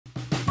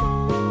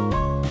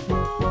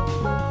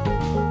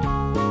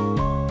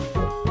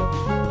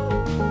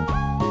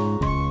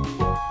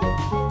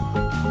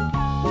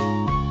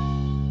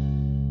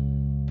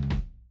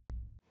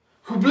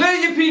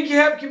Yepi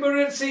kihap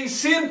kibarit si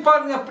sin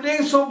pat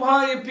ngapling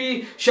sobha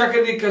yepi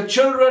syakanika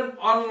children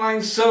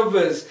online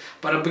service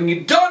para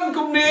pengidon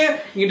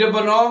kumne ngida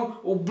banong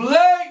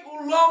ublay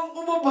ulong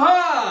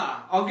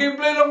ubabha. Okay,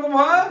 blay ulong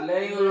ubabha?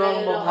 Blay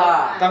ulong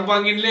ubabha. Tang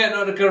pangin le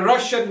no de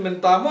Russian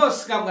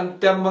mentamos ngam kan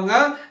tem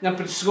mga ngam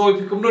pitsgo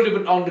yepi kumno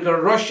de on de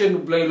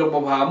Russian blay ulong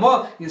ubabha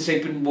mo in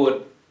say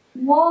pinbut.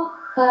 Mo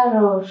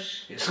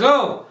хорош. Let's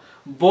go.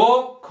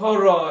 Bok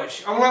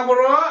khorosh. Onglang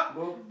bora?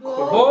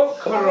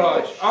 Bok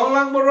khorosh.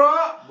 Onglang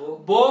bora?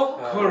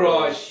 Bok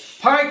khorosh.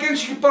 Paikin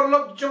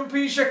shikiparlok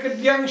jumpi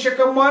shakadyang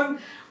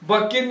shakaman.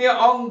 Bakin ya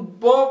ong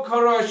bok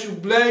khorosh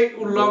ublay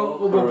ulang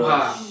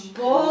ubabha.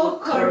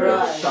 Bok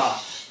khorosh.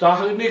 Dah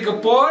ini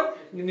kapon.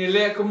 Ini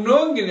le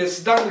kumnung. Ini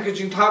sedang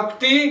kejing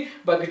tapti.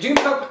 Ba kejing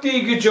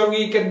tapti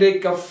kejongi kendek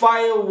ka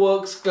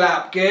fireworks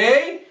club.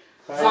 Okay?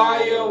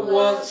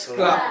 Fireworks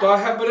Club. Toh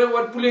habere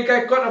wat pulih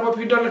kai kon apa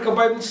pidon ke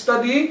Bible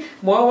study.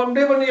 Mau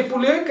wamde bani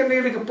pulih kan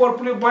ni ke por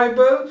pulih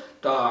Bible.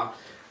 Toh.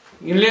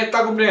 Ini let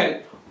tak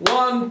kumne.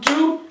 1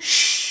 2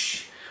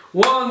 shh.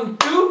 1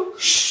 2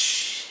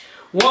 shh.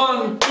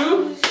 1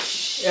 2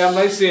 shh. Am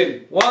I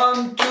saying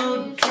 1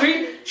 2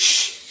 3 shh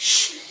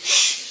shh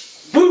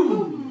shh.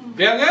 Boom.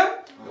 Biang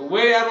ya? The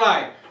way I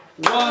like.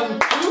 1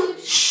 2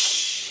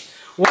 shh.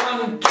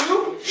 1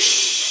 2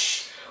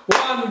 shh.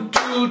 1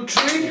 2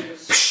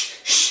 3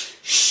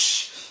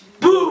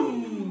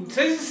 boom!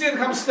 Say this in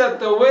comes that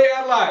the way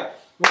I like.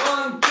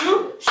 1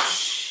 2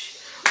 shh.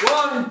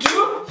 1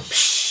 2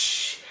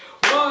 shh.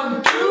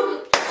 1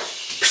 2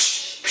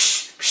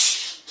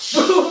 shh.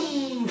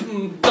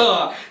 Boom!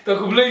 Ta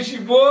kublai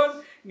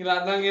shibon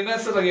ngila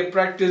nangina sarang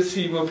practice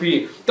hi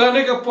mapi. Ta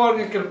ne ka por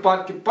ke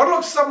kerpat ki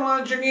parlok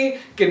samla jangi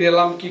ke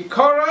dalam ki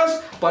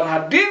chorus par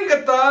hadin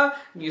kata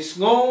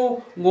ngis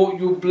ngo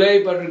you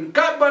play barin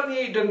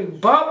kabani dan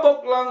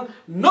babok lang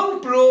nong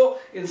pro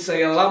in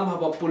saya lam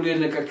haba pulih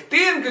ne ka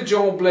tin ke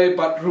jong play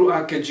pat ru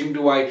a ke jing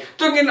duai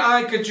tungin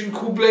ai ke jing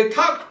ku play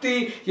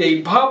takti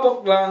ye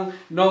babok lang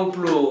nong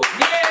pro.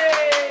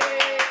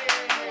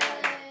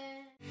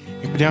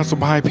 Yang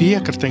subhai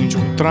pi kerteng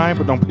jung try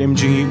podong pedem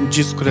jingi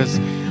uji sukres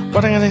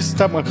barang yang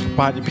stop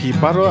ngakpat pi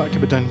baro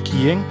akibadan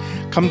kieng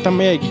kam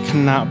tame gi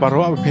kena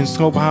baro apin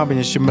sngoba banya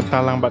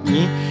shimatalang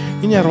batni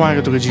ini arwah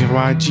ke jing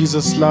arwah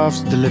Jesus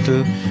loves the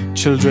little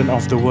children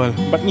of the world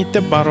bat ni te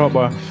baro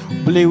ba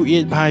bleu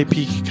it bhai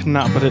pi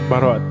kena baret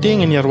baro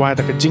ting ini arwah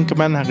ta jing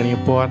keman ha ni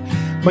por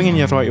bangin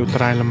ya arwah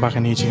utrai lembak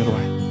ni jing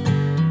arwah.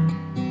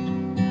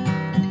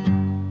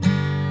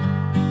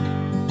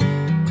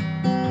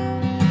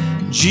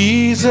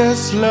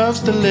 Jesus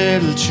loves the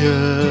little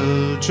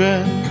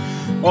children,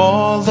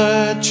 all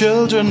the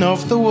children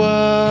of the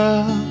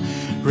world.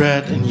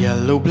 Red and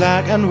yellow,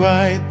 black and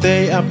white,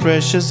 they are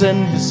precious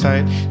in His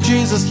sight.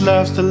 Jesus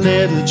loves the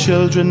little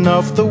children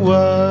of the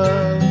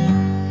world.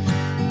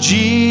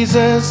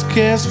 Jesus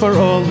cares for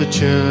all the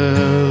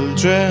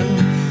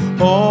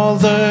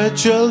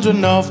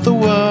children of the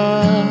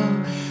world.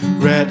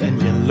 Red and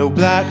yellow,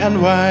 black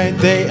and white,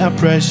 they are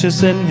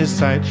precious in His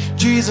sight.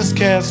 Jesus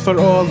cares for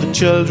all the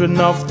children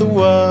of the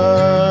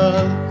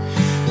world.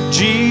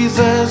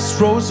 Jesus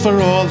rose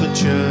for all the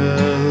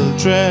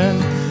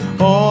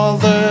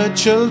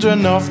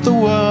children of the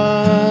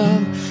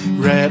world.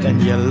 Red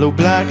and yellow,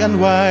 black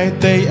and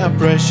white, they are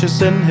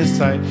precious in His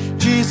sight.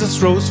 Jesus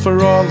rose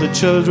for all the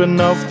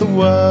children of the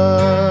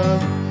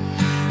world.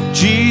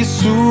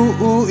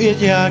 Jisu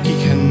yaki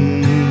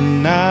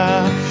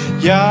kena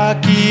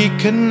Yaki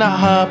kena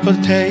ha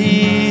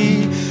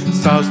pertei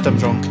Saus tam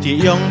rong ti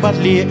yong bat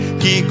li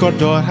Ki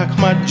kodor hak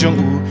mat jong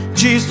u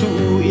Jisu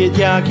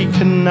yaki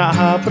kena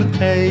ha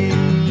pertei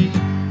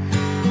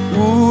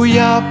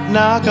Uyap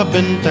na ka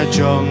benta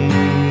jong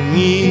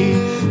ni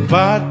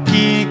Bat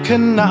ki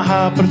kena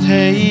ha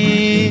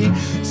pertei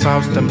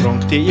Saus tam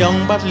rong ti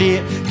yong bat li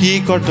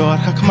Ki kodor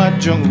hak mat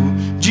jong u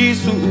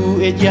Jisu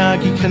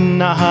yaki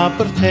kena ha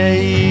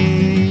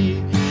pertei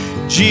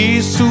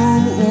Jisu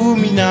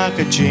mina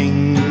ka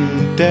jing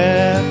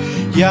te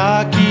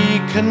Yaki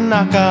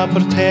kena ka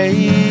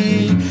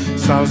pertei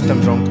Saus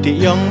tam rong ti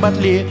yong bat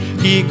li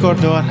Ki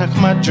kodor hak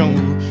mat jong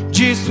u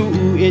Jisu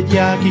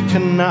yaki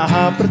kena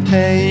ha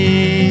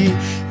pertei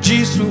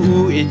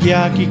Jisu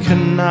yaki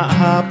kena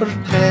ha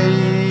pertei.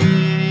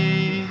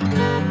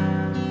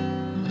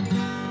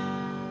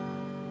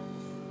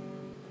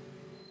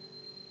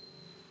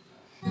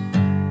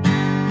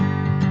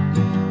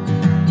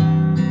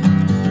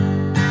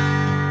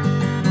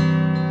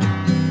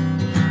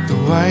 The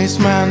wise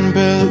man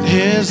built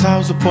his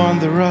house upon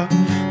the rock.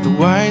 The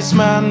wise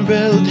man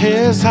built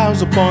his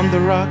house upon the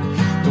rock.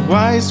 The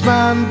wise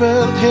man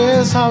built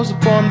his house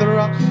upon the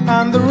rock.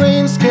 And the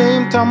rains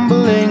came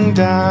tumbling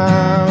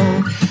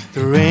down.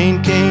 The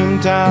rain came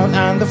down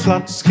and the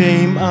floods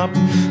came up.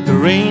 The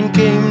rain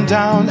came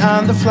down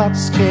and the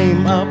floods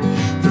came up.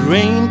 The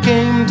rain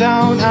came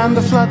down and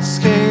the floods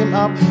came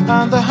up.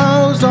 And the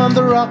house on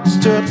the rock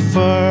stood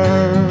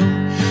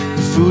firm.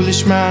 The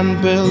foolish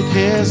man built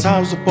his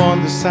house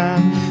upon the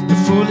sand. The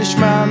foolish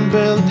man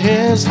built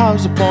his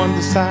house upon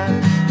the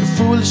sand. The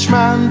foolish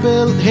man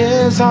built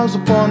his house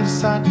upon the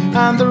sand,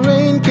 and the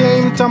rain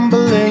came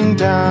tumbling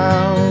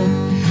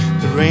down.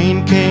 The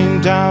rain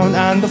came down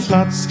and the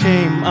floods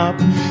came up.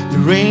 The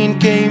rain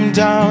came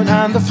down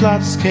and the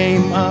floods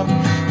came up.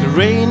 The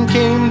rain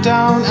came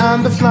down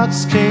and the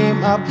floods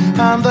came up,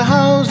 and the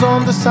house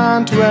on the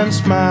sand went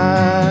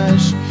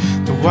smash.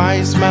 The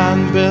wise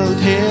man built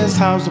his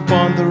house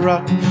upon the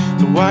rock.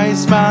 The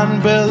wise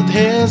man built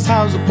his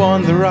house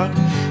upon the rock.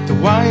 The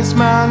wise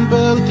man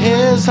built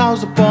his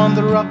house upon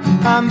the rock,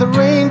 and the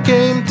rain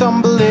came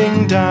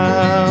tumbling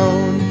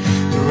down.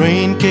 The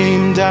rain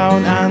came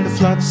down and the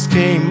floods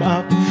came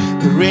up.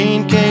 The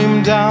rain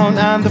came down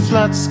and the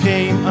floods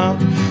came up.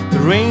 The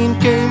rain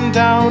came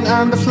down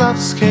and the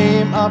floods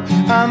came up,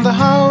 and the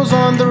house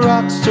on the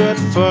rock stood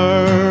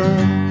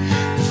firm.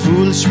 The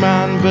foolish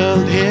man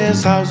built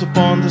his house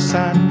upon the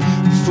sand.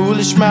 The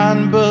foolish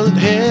man built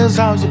his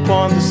house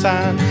upon the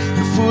sand.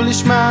 The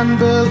foolish man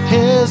built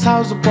his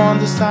house upon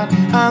the sand,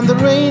 and the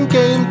rain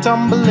came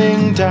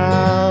tumbling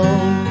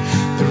down.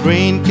 The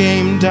rain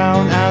came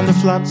down and the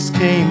floods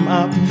came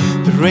up.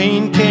 The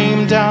rain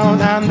came down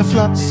and the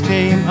floods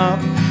came up.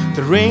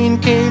 The rain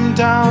came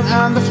down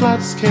and the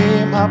floods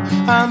came up,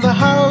 and the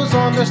house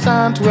on the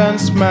sand went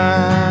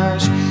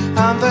smash.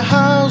 And the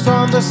house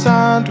on the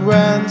sand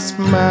went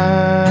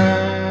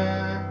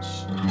smash.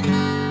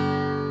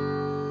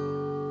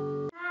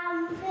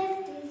 Psalm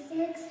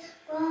 56,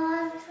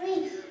 verse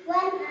 3.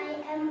 When I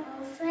am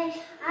afraid,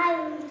 I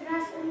will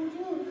trust in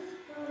you.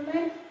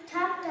 Romans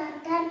chapter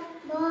 10,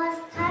 verse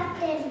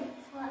 13.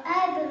 For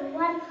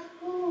everyone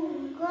who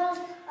calls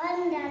on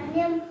the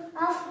name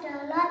of the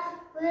Lord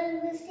will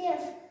be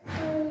saved.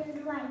 So in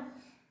right.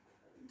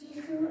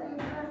 Jesus and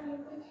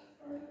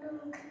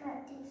Laloonkhrah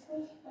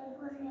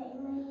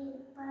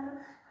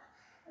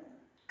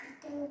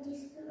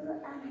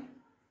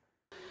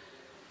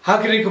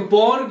Hakri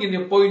kapor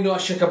gini poino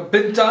shaka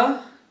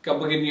binta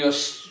kabagini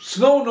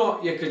snow no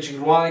ya ka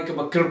jingwai ka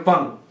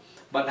bakirpang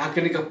but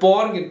hakri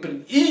kapor gin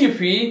pen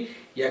EP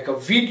ya ka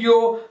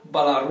video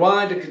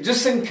balarwai de ka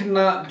jising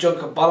kana jon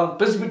ka balang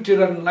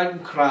Presbyterian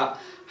Laitumkhrah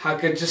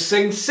haka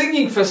jising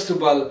singing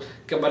festival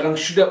ka barang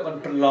shuda pan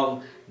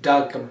penlong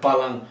da ka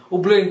balang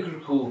ublein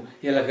kurku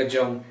ya la ka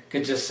jong ka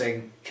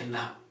jising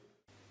kana.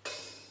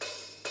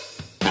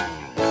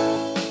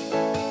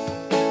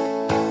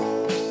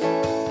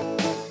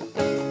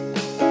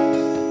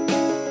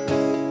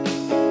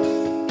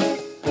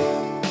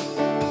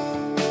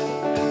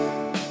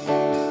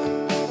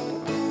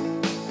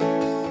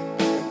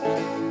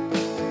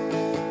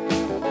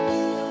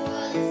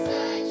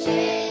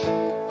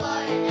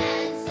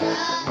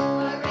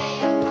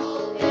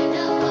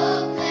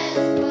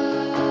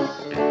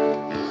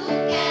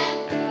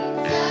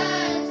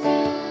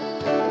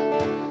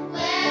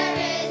 Where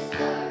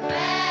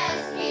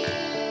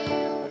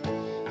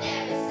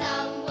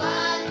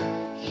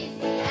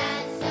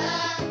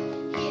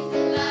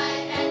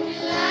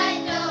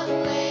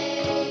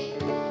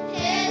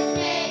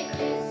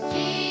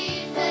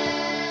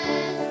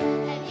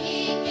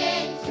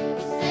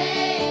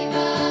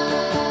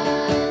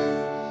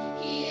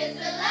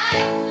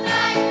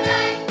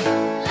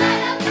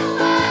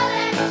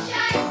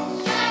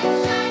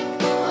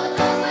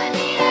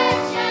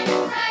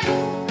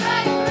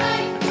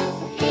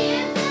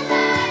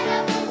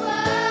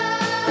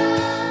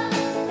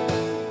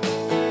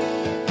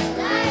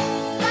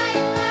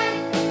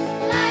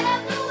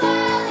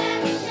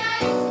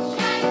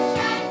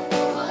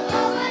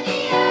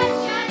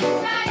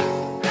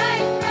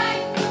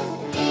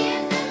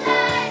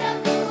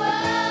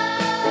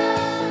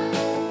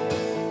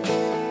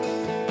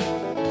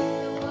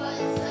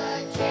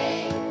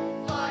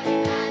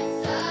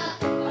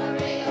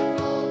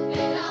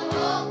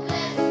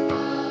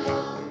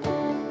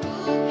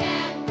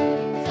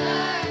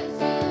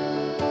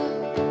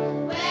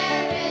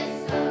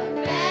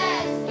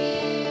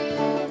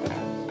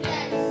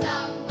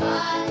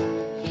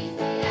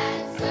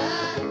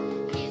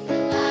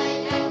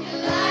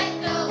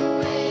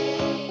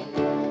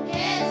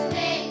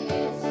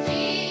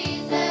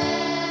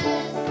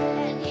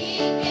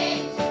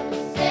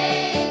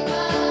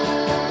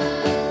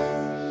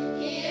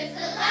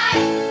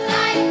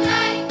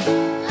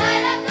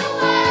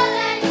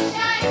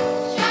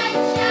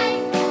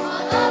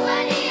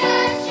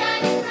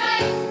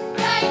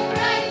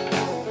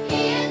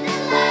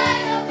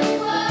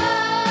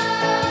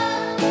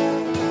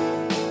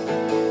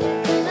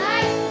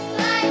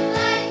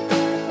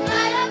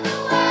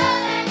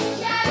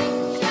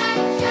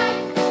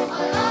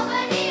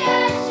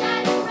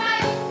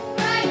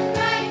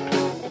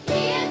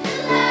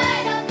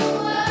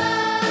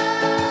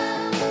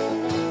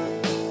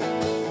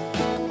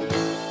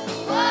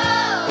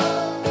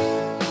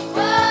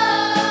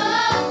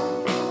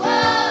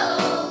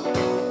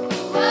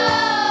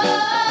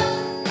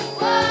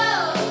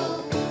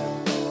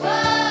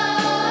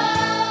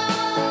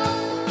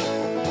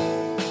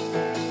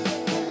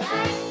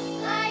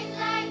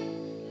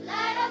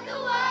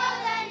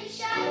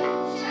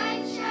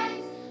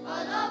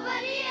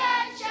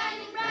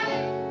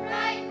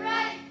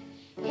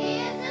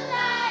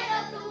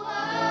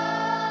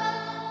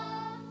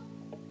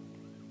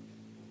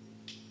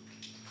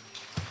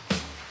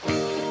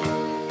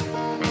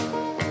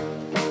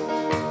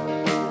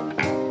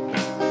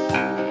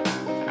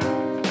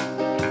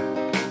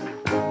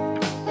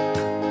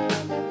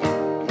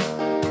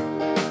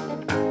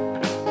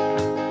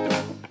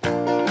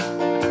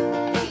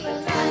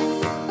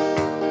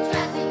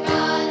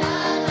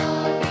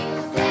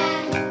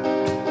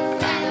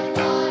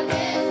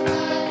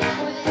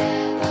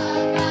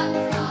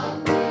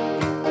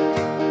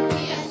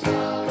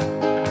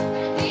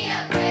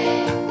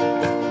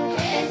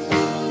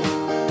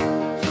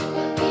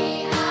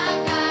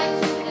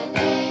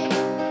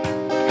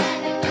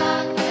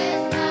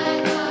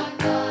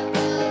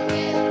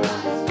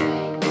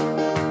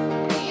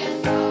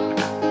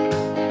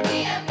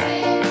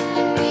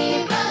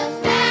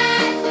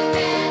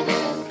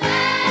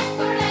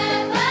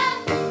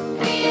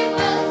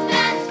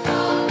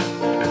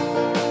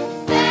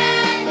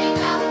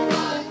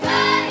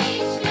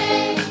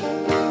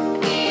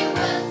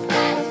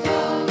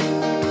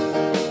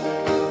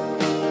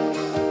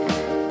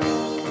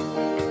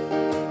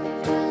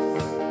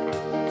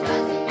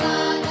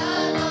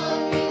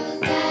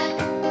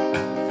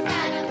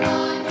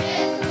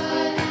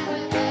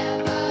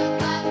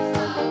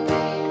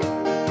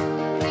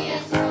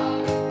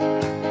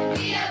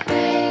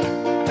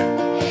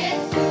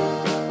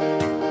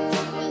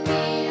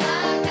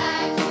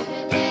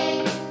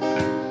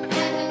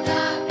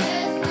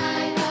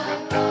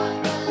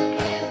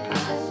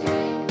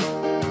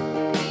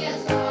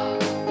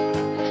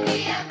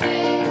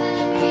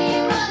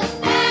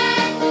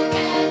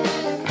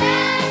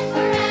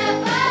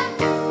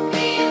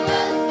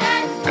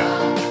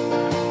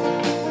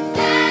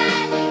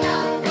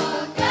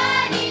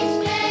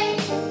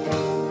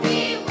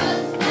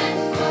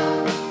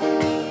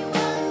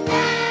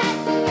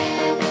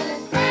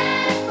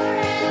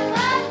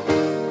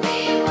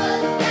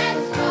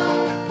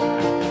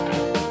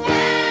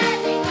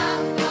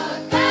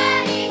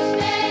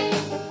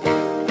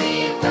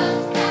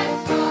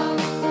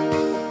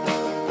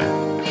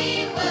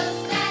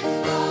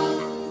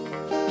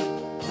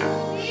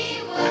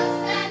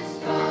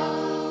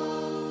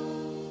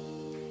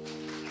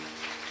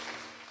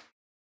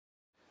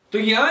tu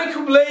yang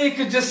aku beli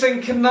ke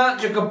jaseng kena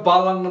juga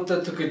balang nanti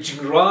tu ke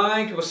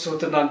jingrai ke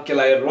pasotanan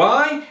kelai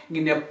rai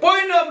ngine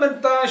poina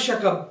benta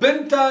syaka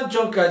benta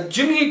jong ka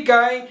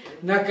jinghikai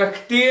na ka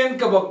ktien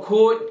ke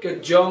bakut ke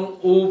jong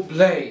u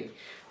blei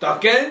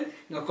taken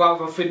ngakwa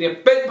fa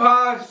finia pet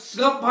pa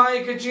slap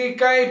hai ke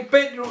jinghikai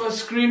pet ru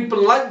screen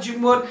pelat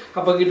jimut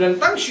apa gidan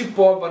tang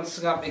shipo ban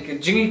sengap ke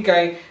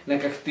jinghikai na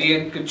ka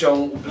ktien ke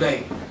jong u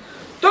blei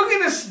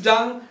tongin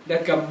sedang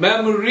daka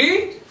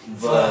memory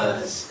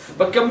verse.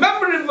 Baka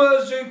memory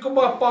verse yung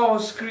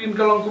kumapa screen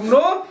kalong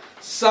kumno.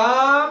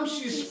 Sam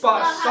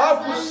sispa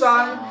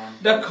sapusan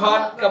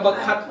dekat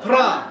kabakat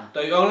pra.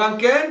 Tayo lang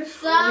ken.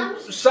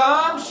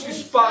 Sam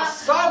sispa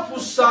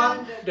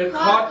sapusan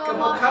dekat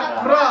kabakat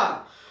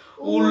pra.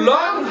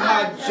 Ulang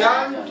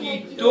hajan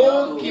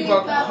kito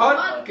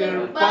kibakat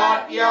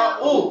kerpat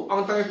yau.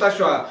 Ang tangi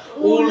taswa.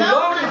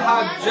 Ulang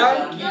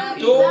hajan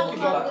kito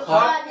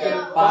kibakat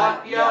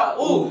kerpat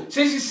yau.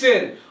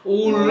 Sisisin.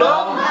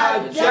 Ulang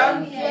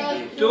hajan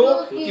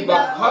kito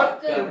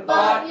kibakat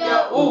kerpat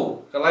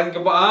yau. Kalian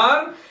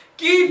kebaan.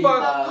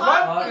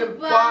 Kibakat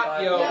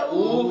kerpat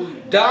yau.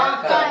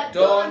 Dakat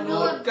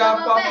donut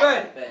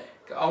kapapet.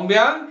 Ông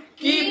biang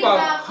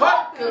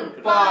kibakat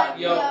kerpat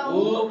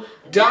yau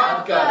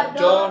dakat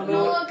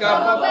donut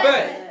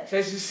kapapet. Saya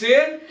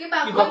sisin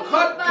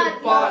kibakat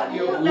kerpat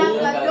yau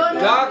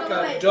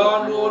dakat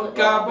donut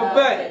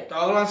kapapet.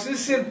 Tolong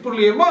sisin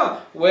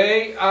pulima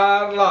we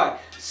are like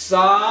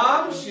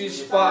sam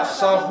sispa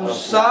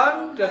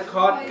sahusan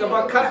dekat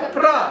kibakat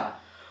pra.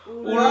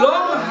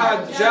 Ulang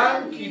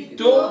hajan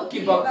kito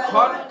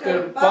kibakat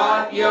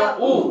kerpat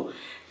yau.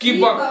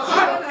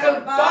 Kibakat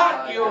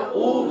kerpat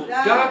yau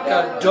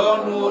dakat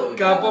donut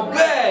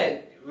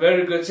kapapet.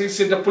 Very good. Sing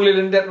the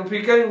pulil that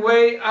repeating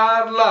we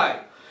are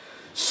like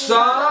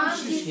sam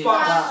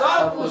sispa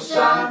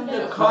sapusan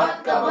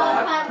dekat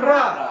kabakat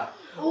pra.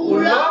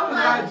 Ulang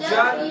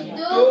hajan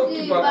itu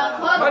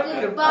kibakat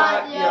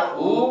kerpat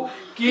yau.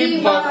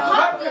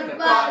 Kibakat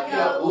kerpat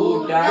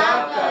yau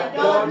dakat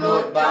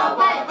donut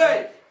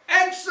kapapet.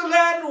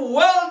 Excellent.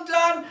 Well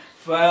done.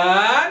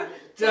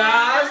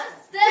 Fantastic.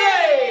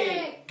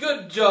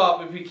 Good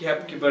job if you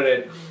kept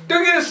it.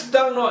 Tunggu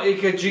sedang no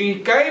ike jing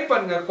kai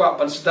pan ngakwa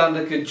pan sedang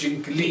de ke jing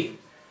kli.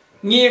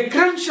 Ngie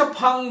kran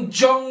syapang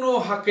jong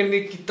no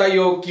hakene kita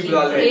yo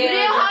kiblale.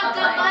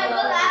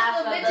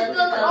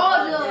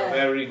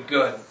 Very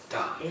good.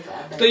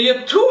 To ye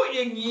tu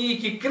yang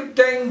ngi ki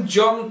kerteng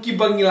jong ki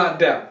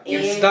bangilada.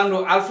 Sedang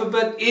no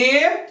alphabet A,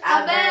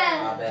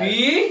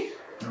 B,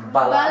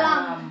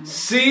 Balam.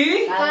 C,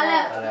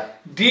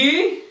 D,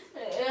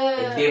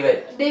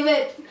 David.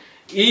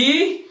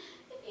 E,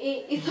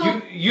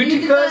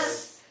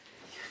 Eutychus,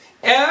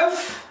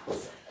 F,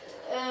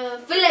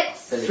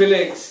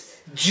 Felix,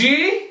 G,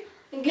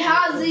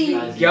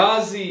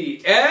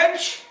 Ghazi,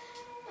 H,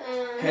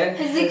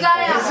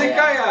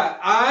 Hezekiah,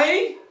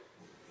 I,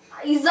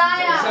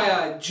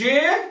 Isaiah, J,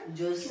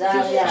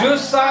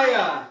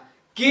 Josiah,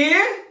 K,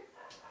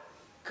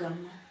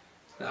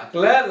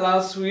 Clear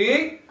last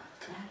week,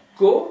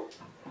 Go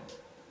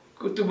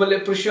tu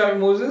balik persiap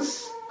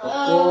Moses,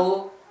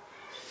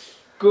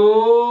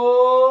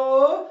 Kora.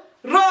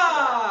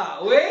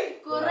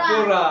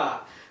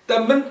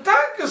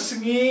 Tementang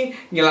kesengi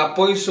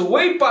ngelapoin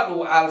sewai pat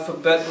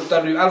alfabet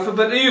utari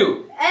alfabet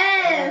U.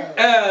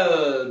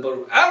 L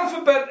baru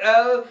alfabet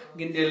L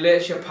ngindele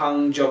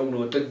syapang jong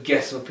no to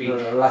guess opi.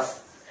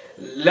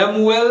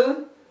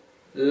 Lemuel,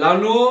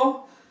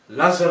 Lano,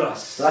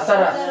 Lazarus.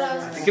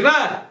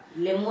 Kenal?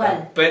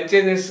 Lemuel.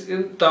 Pencenis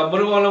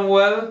tamu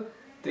Lemuel.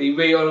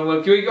 Tiba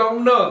Lemuel kiwi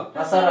kamu no.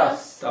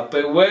 Lazarus.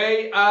 Tapi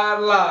we are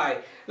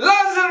like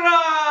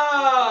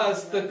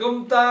Lazarus.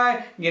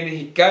 Tekumtai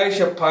ngini hikai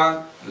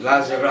syapang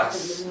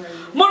Lazarus.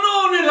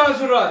 Mano ni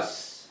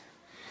Lazarus?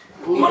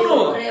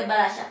 Mano?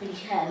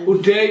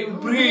 Uday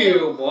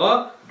brio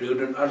mo. Dia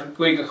dan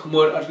arkui ke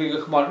kemur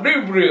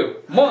dia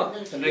brio mo.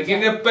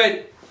 Lagi ni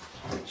pet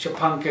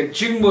syapang ke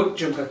jingmut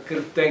juga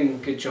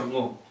kerteng ke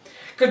jongo.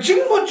 Ke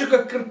jingmut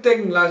juga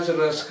kerteng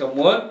Lazarus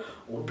kemur.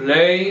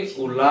 Ublay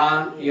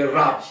ula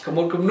yarap.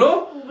 Kamu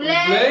kemno?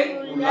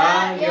 Ublay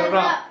ula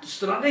yarap.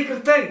 Setelah ni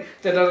kerteng.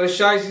 Tidak ada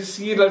syai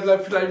sisi lalu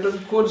dan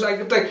kun saya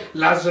kerteng.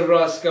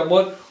 Lazarus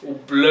kamu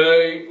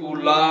ublay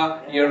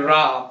ula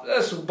yarap.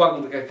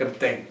 Subang dekat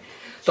kerteng.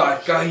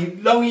 Tak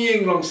kahit long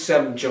yeng long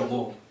sem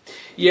jongo.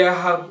 Ya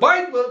ha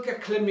Bible ke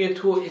klemia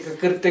tu ika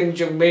kerteng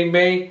jong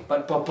mei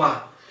pat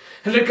papa.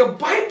 Hendak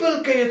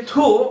Bible ke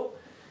tu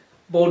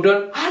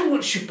bodan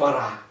anut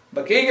sipara.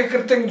 Bagi ika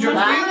kerteng jong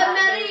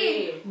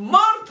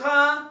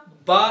Martha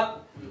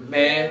but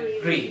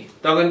Mary.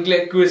 Tangan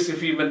klik kuis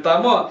si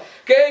mentamo.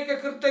 Kaya ke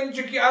kerteng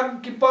juki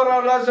an kipara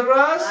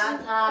Lazarus.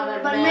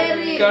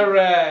 Mary.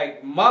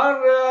 Correct.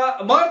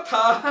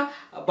 Martha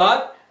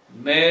but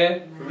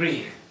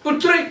Mary.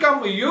 Putri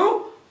kamu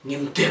you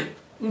ngintip.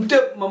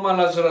 Ngintip mama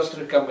Lazarus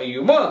tri kamu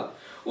you ma.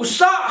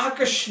 Usa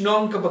hakas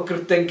nong ke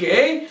kerteng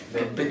ke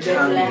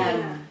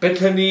Bethany.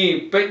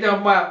 Bethany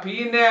pinam.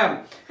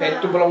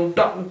 Itu belum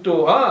tak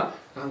tu ha.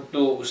 Ang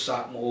tu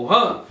usa mo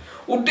ha.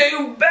 Uday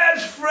yung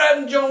best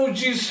friend jong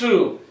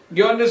Jisu.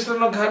 Yohanes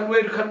lang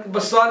hadway khat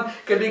basan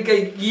kadi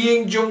kay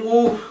gieng jong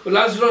u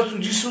Lazarus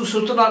Jisu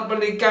sutunat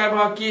balik kai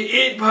bha ki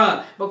et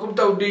bha bakum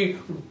tau di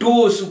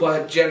do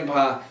subah jen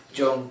bha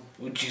jong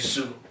u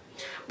Jisu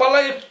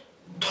balai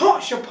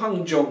tho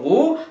shapang jong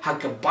u ha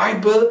ka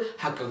Bible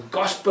ha ka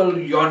gospel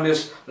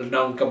Yohanes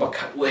lang ka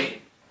bakhat we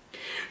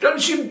dan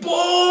si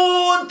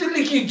bon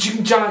tiliki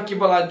jingja ki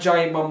bala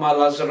jai mama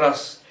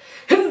Lazarus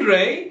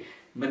Henry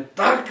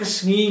mentar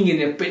kesnging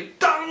ni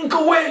petang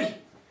ka we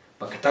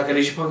Pakata ka rin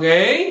siya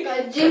pangay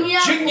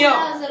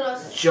Kajinyap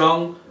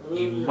Jong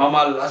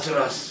Mama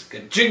Lazarus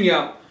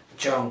Kajinyap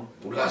Jong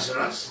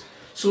Lazarus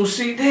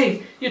Susi day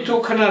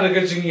Itu kana na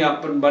kajinyap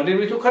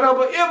Panbandin itu kana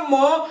ba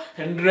Emo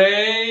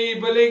Henry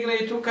Balik na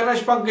itu kana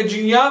siya pang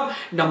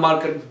kajinyap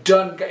Namal ka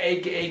dun ka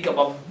ka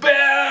ba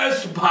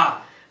Best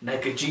ba Na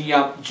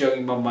kajinyap Jong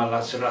Mama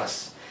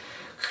Lazarus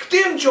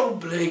Katiyan Jong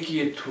Blake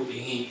itu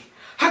ingi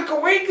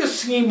Hakaway ka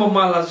singi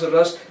Mama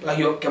Lazarus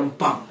Layo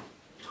kempang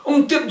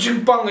Tip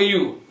jimpang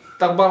ayu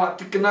Tabala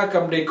tikna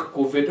kam de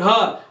COVID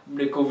ha,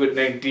 de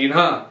COVID-19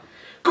 ha.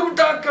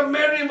 Kumta ka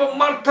Mary ba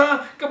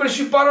Martha ka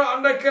bersipara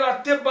anda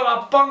kala tip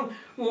bala pang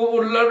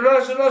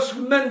Lazarus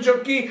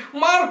menjoki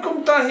mar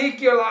kumta hi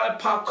kala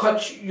pa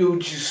coach you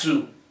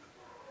Jisu.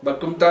 Ba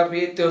kumta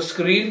pi te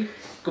screen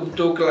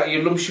kumto kala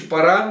ilum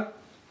sipara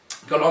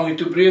kalau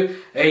itu beri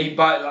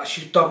ba la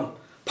shitam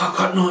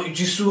pakat no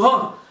Jisu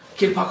ha.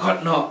 Ke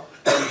pakat no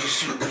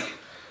Jisu.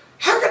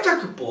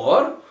 Hakata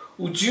kepor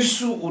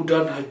Jisu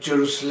udan ha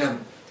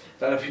Jerusalem.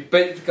 Dan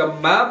pipet ke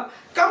map,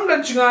 kam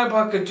dan cengai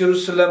bah ke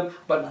Jerusalem,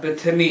 bat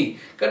Bethany.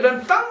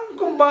 Kadang tang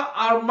kumba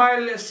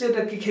armai lese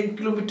dah kiken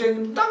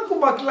kilometer, tang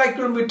kumba kelai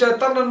kilometer,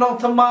 tang dan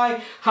nong tamai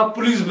ha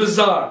police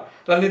bazaar.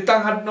 Lalu tang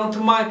hat nong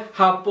tamai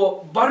ha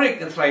po barik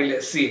ngetrai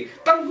lese.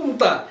 Tang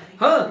kumta,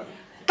 ha,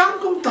 tang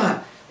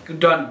kumta.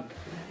 Kedan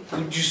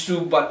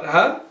Jisu bat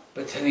ha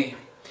Bethany.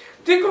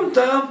 Ti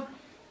kumta,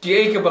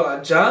 dia ke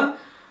belajar,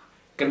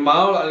 ken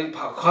mau lali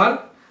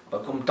pakat.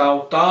 Bakum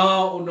tahu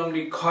unang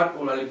likat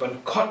ulali ban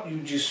kot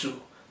yu Jisu.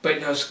 Baik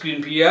dah screen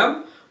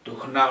PM tu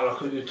kenal lah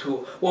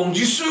itu. Wong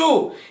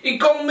Jisu,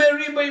 ikong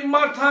Mary by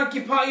Martha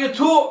kipa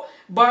itu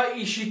by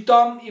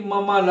isitam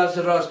Mama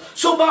Lazarus.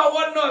 So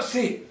bawa no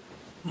si,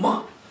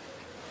 ma.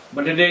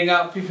 Benda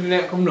dengar people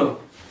nak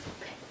kumno.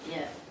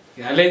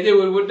 Ya, lete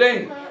wud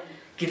deng.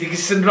 Kita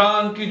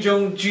kesenrang ki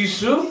jong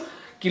Jisu,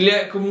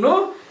 kilek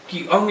kumno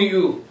ki ong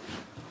yu.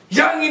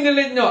 Yang ini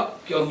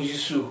lenyok ki ong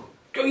Jisu.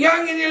 Kau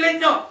yang ini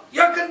lenyok,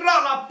 yang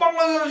kenal lapang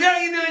lah yang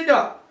ini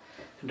lenyok.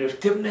 Dari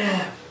tim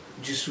nem,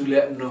 Jisu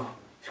lep no.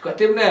 Suka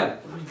tim nem?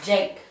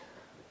 Reject.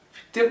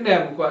 Tim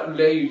nem kuat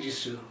leu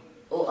Jisu.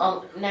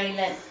 Oh,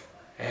 nailan.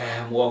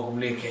 Wong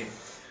kumleket.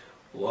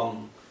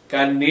 Wong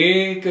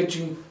kani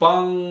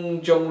kejimpang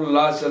jong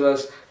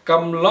Lazarus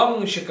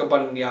kamlang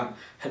syakaban niam.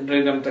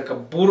 Henry nam tak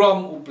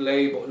buram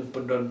ublay bon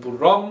pendon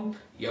buram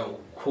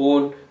yau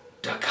kun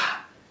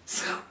daka.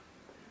 Sekarang.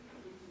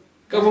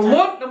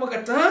 Kebomot nama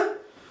kata.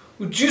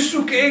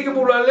 Jisu ke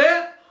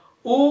bulale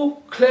u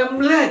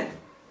klemlet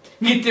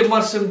ngite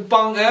marsen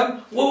pang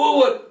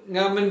wawat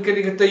ngamen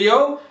kini kata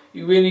yau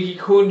iweni ki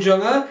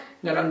khonjanga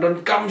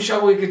ngarandon kam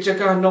shawe ke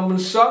cakah nomen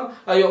sang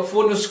ayo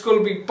phone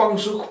school bi pang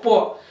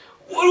sukpo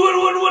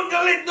wan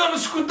galit non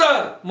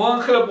skuter mang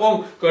klep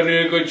ong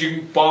kane ke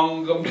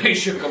jingpang kam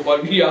Malaysia ka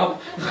baniam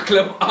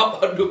klep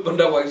apa du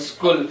pendawai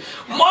school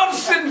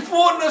marsen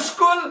phone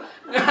school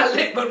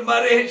ngalit ban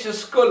Malaysia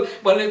school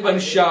balik ban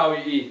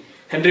shawi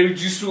Henry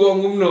Jisu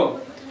angum no.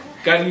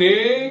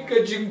 Kane ke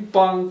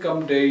jingpang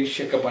kam day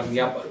syakaban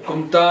yap.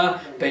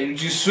 Kumta pe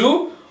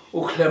Jisu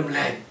uklam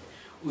len.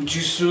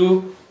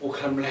 Jisu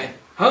uklam len.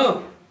 Ha?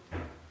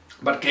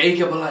 Bat kay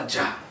ke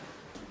balaja.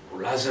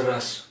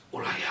 Lazarus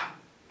ulayam.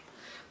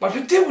 Bat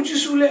pite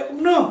Jisu le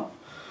kum no.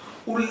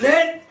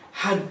 Ulet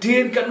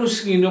hadin kan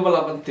usngino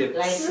bala bantit.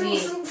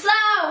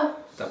 Sao.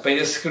 Tapi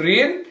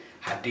screen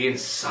hadin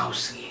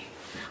sausngi.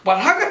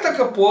 Barhaga tak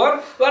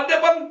kapur, lada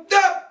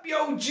bantap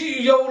yau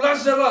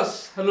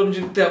Lazarus, halum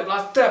jintap,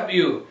 la tap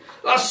you,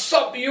 la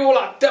sop you,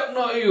 la tap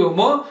no you,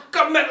 mo,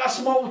 kamet la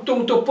semua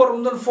utung tu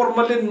pormon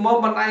formalin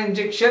mo mana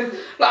injection,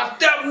 la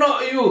tap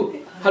no you,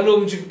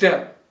 halum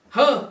jintap,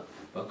 ha,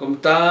 bakum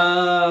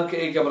ta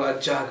ke ega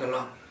belajar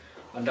kalau,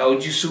 anda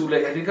uji sule,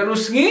 hari kan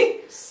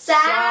usngi,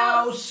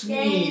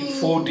 sausngi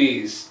 4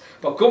 days,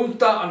 bakum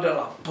ta anda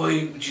la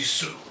boy uji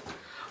su.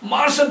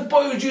 Marsan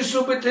poy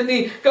Jisu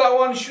Bethany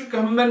kelawan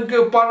syurga men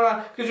ke para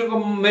ke juga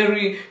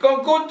Mary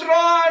kau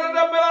kontra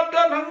ada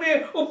meladan hang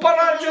ni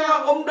upara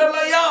ja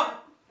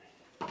dalayam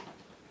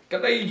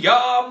kata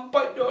yam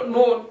pa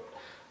donot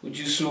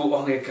Jisu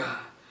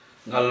angeka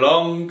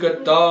ngalong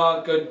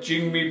kata ke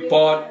jing mi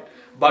pot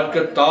bat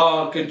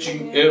kata ke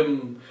jing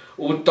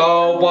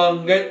utau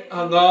banget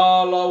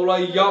hangalau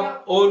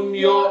layap on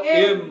yo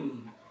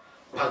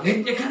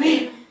bangetnya kan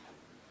ni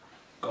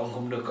kau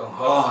ngom de kau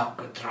hot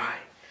ke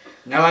try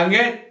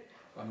Ngalangit,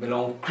 ambil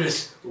orang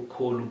Chris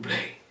ukolu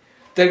play.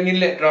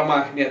 Tengilek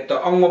drama ni tu,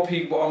 ang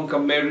mapig bo ang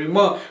Mary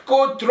mo.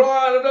 Ko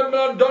try ada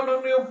meladan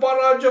ni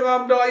para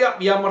jangan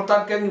dalayap yang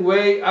mertakan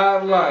way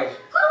our life.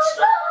 Ko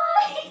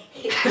try.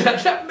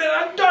 Ada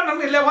meladon nang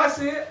ni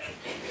lepas ni.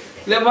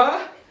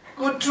 Lepas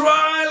ku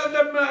try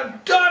ada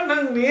meladon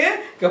nang ni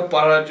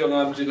kepala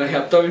jongam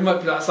jinayap tapi mak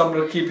pila sam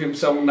rekip him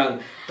sang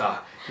nang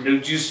ta nu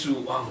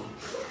jisu ang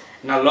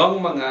ngalong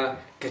mga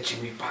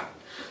kecimipan.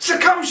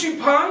 Sekam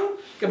sipang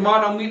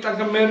kemana mitang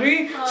ke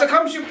Mary,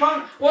 sekam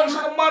sipang wan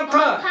sa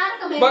Martha.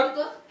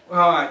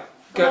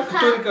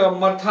 Ketul ke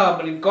Martha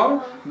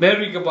melingkong,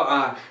 Mary ke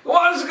baan.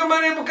 Wan sa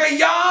Mary bukan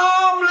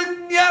yam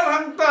lenyar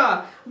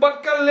hangta. Bat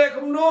kale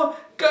kumno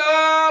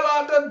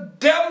kala ada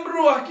dem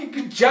ruah ki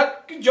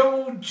kejat ki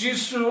jauh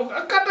Jisu.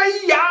 Kata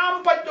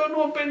yam pa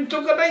jono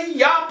pintu kata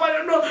yam pa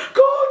jono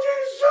ko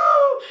Jisu.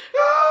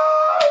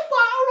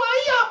 Pau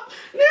layap.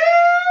 Ni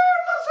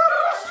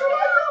Lazarus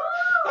layap.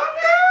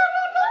 Ani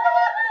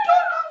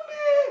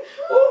ni.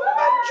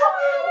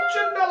 Mencongi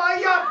ujian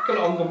layap.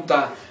 Kalau orang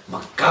kumta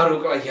makaru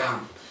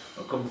kelayam.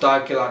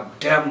 Kumta kila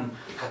dem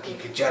haki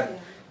kejat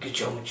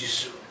kejong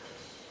Jisu.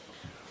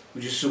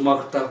 Jisu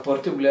makta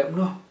porte boleh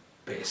no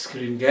pe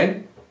screen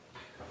kan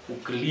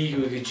ukeli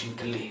we kejing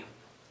keli.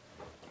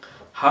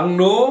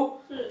 Hangno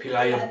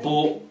pilaya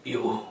bo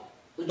yo.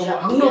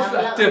 Hangno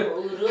filatep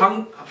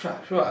hang apa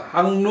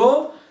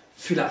hangno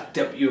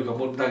filatep yo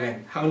kamu tangan.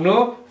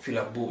 Hangno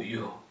filabu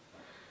yo.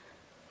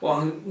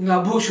 Wang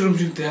ngabu surum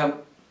juntem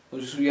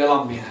Jisu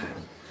yalam ya.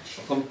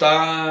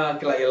 Kumta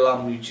kila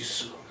yalam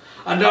Jisu.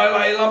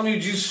 Anda ilam ni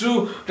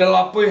Jisu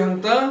dalam apa yang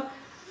ta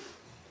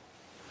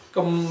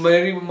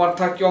kembali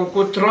Martha kiong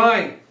ko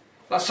try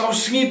la sau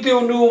singite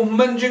unu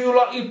menjeng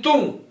ula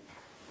itung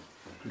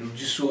lu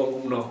Jisu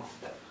angumno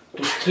tu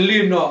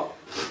kelino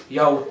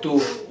yau tu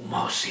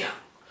mau siang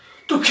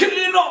tu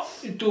kelino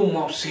itu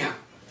mau siang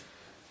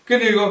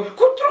kene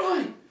ko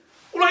try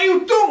ula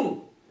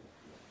itung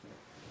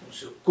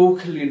so ko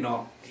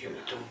kelino yau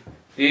itung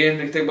Dia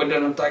kita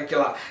badan nanti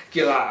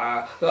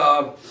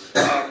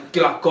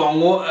kila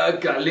kongo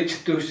kila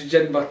lich tu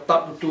sejen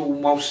batap tu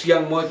mau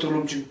siang mau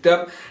turun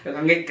cinta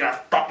ngangit kila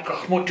tap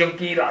kahmut yang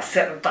kira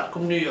set tak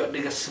kumni yo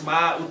dengan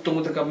semua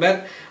utung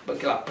terkamet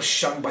kila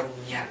pesang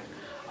banyak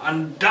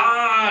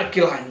anda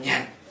kila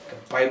nyat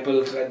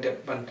Bible kila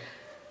depan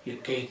ya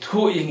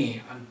kaitu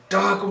ini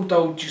anda kum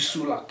tahu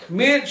Jisu lah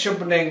kemet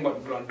sebeneng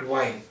buat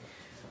duai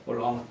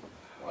ulang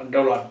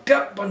anda lah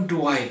depan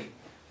duai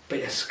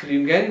paya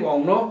screen kan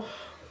wong no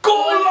Go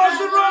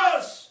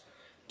Lazarus!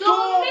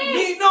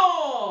 Domino!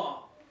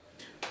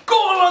 Go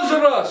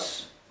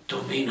Lazarus!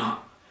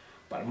 Domino!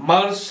 But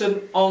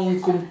Marsen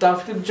ong kum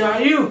taftir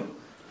jayu.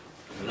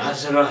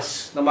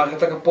 Lazarus. Nama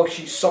kata ke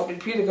poksi sop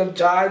ipi dengan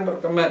jayu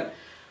berkemet.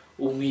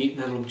 Umi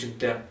nalum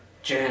cinta.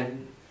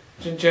 Jen.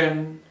 Jen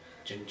jen.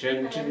 Jen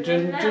jen jen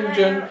jen jen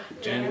jen.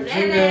 Jen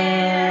jen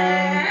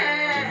jen.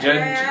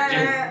 Jen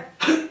jen.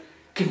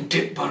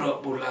 Kendit barok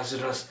bu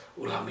Lazarus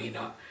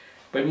ulamina.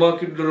 Pemang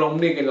kita dalam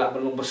ni kan lah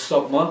belum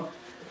besok mah,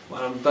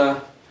 malam ta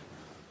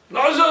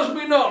Lazarus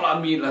bina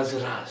lami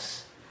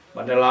Lazarus,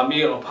 pada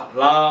lami lompat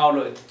lau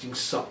lo itu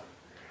jingsok,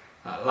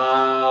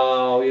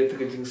 lau itu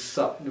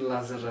kejingsok ni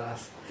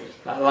Lazarus,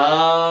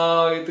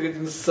 lau itu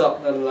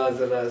kejingsok ni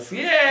Lazarus,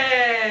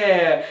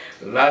 yeah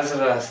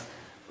Lazarus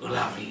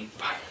ulami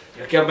pai,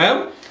 ya kya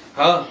mem,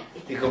 ha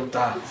ikum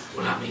ta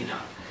ulami na,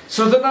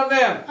 saudara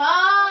nem.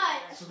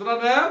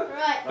 Saudara,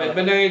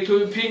 benar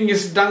itu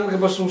pingis dang ke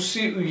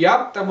basungsi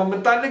uyap, tapi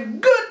mentang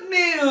good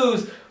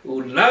news.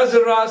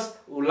 Lazarus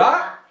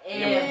ula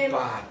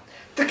empat.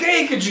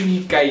 Terkait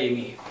kejungi kai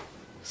ini.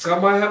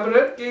 Sama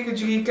hampir kejungi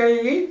kejungi kai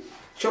ini.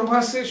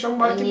 Coba sih,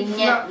 coba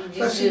kita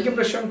kasih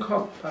kita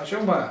sangkap,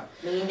 coba.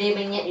 Mengindah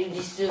banyak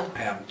Jisu.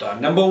 Ayam tu.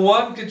 Number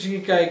one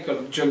kejungi kai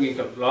kalau jungi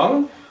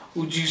kalau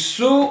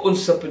Jisu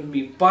unsapen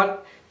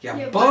mipat yang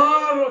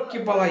baru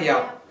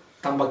kibalayap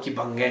tambah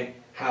kibangen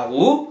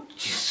hau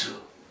Jisu.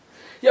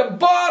 Ya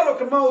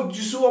baru kan mau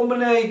Jisu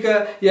menai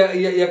ke ya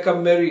kan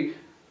Mary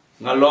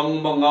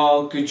ngalong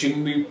mga kicing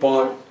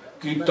mipat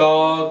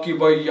kita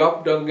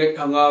kibayap danget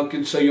hanga kin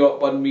sayok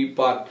pan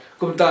mipat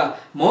kumta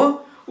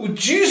mo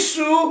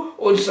Jisu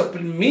unsa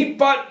pen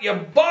mipat ya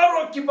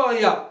baru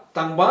kibayap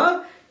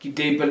tangba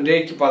kita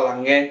pandai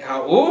kipalanget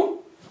hau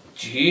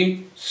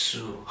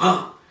Jisu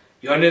ha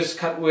Yohanes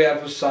katwe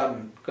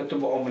apusan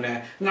ketubu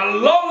omne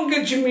ngalong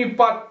kicing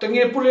mipat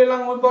tengah pulih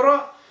lang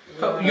baru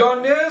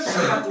Yohanes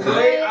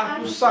katwe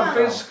aku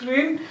sampai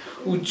screen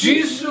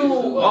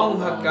Jisu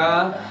ong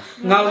haka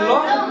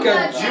ngalong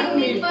ke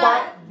jimi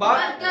pat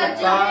bat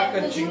kata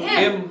ke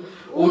jingim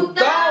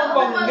utau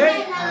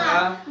bangai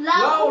ha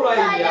lau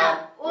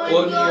laya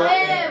on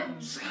yoem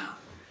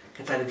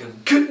kita ada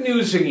good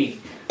news ini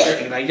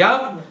kita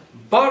yang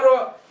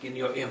baru in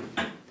yoem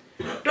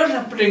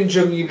dan apa yang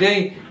jengi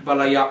deh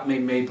balayap me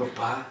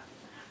papa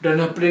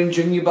dan apa yang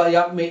jengi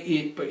balayap me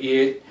it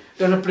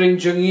dan apa yang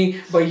jengi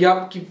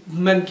bayap ki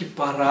men ki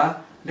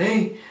para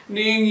nei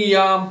ning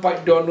yam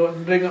pai dono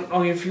dengan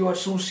ong fiwa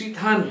susit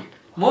han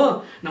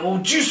mo na mo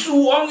Jisu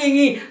ong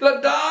ingi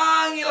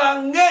ladang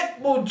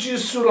langit mo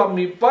Jisu lam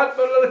mipat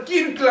bala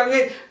kin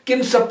langit kin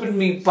sapin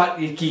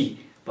mipat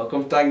iki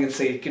bakom tangin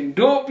say kin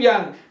dop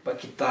yang ba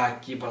kita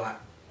ki bala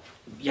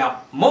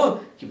yap mo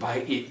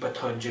kibai it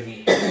baton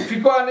jengi fi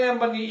kwa ne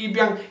mani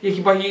ibyang ye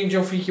kibai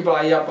jong fi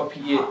kibai yap pa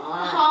pi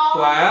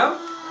kwa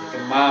ke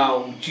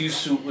mau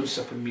jisu un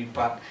sapmi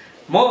pat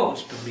mo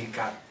sapmi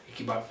kat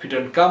kibai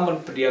pidon kaman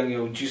pediang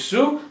yo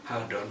jisu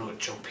ha dono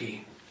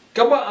chopi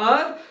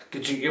kabaan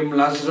kejing im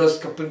Lazarus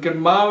kapun ken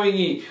mau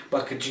ingi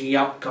ba kejing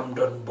yap kam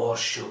don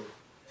boshu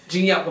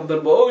jingyap kam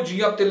don bo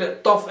jingyap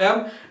tele tof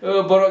em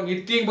borok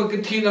giting ba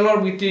kentin alor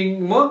giting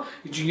mo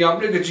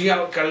jingyap le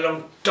jingyap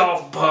kalam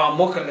tof ba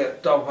mo kale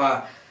tof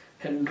ba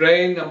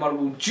hendrain amar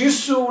bu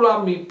jisu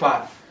la mi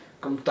pat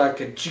kam ta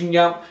ke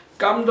jingyap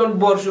kam don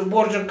boshu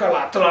borjon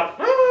kala tlat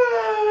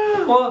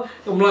mo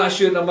umla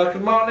asyu amar ken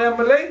mau ne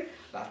amale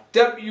la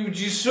tap yu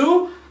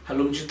jisu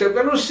halum jitep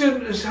kanu sin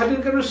hadin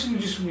kanu sin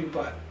jisu mi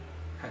pat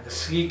ha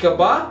sgi ka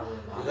ba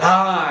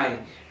lai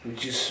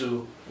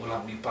jisu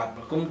ulam lipat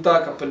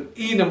berkumta kapan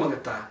ina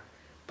mengata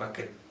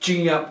pakai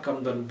jingyap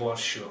kam dan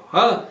bosyo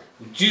ha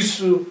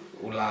jisu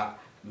ula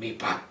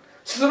mipat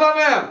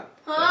sebenarnya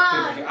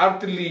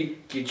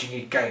artili ke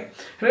jingi kai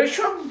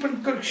reshuam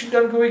pen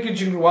kersidan kowe ke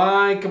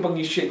jingruai ke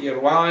bangishet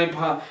yerwai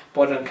pa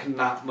podang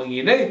kena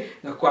mengine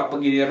ngakwa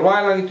bangi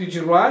yerwai lagi tu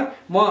jirwai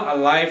mo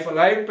alive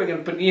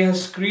pengen pen iha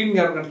screen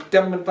ngar kan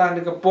petem mentah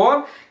de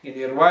kapor ngin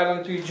yerwai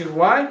lagi tu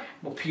jirwai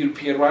mo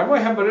pierwai mo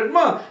habaret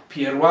mo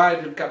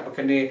pierwai dekat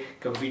bakane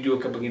ke video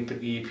ke bangin pen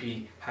ep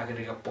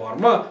hagane kapor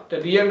mo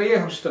tadi yang ni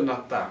harus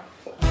tenata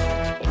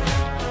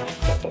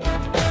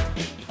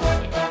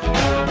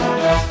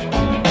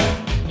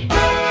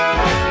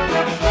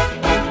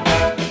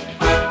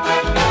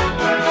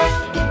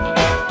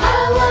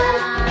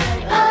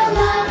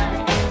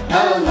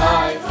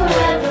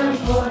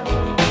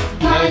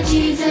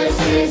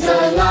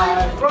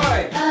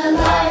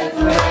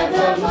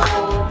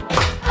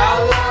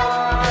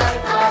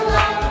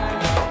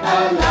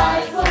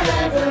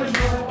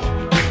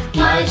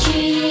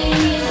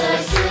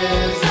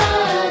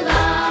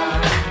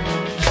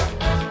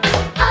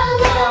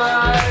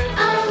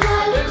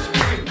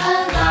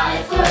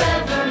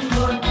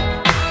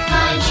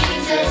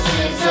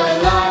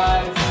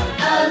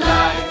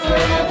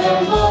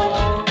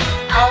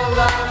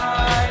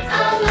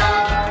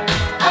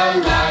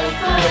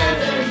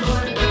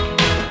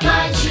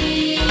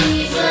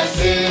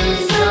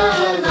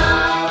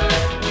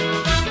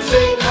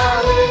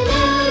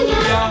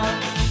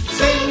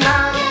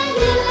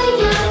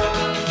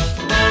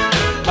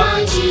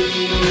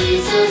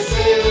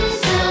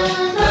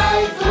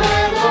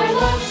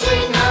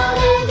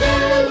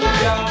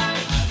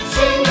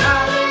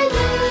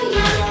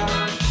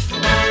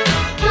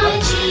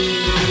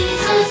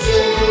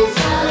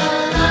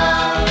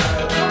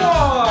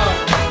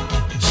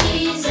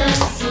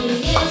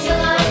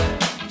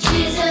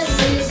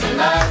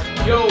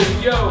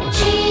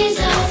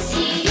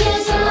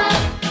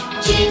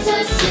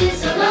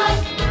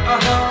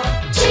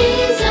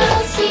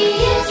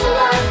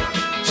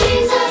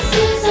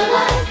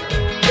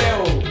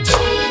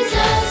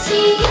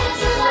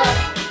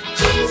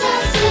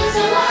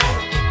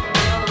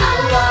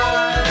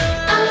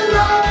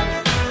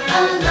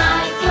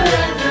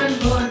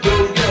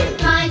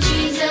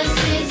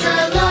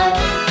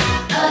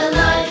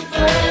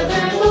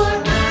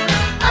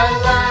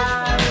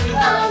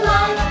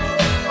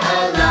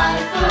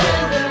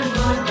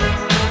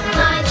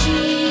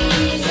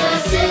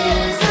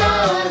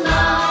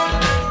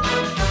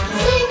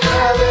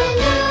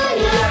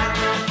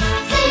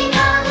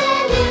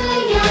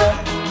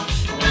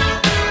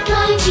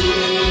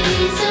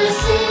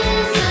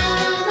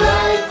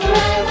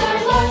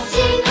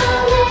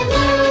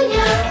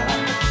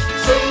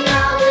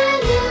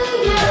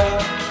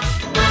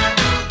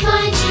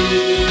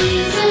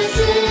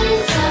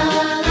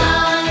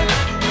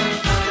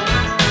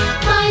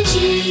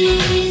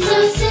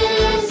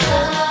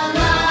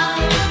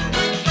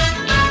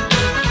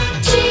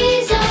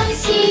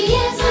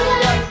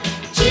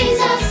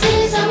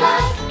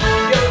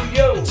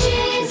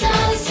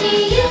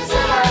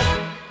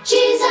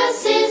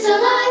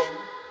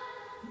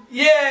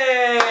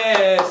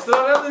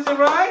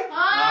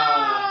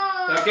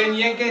Kan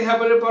yang kan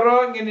habar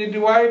parang ini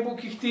dua ibu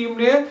kiktim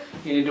ni,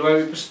 ini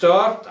dua ibu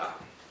start.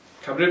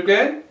 Kabar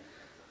kan?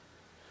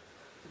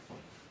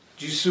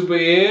 Jisu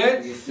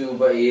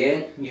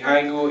bayin, ni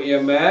hangu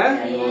ema,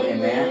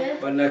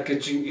 mana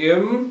kecing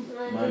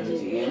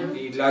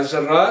ni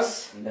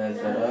Lazarus,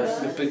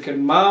 lepas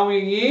mau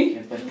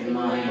ini,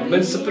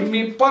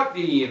 mensepermi pat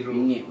ini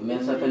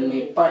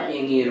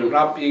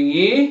rap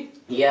ini,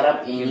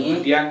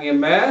 yang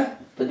ema.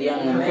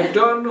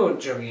 Adono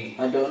jangi.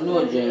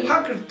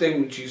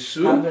 Hakerteng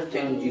Jisu.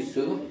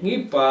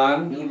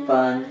 Ngipan.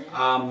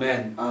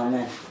 Amen.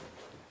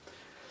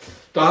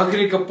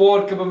 Tahakri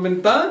kapor ke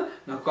pementang,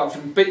 nak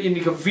kafin pet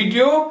ini ke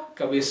video,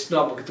 kabe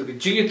snap begitu ke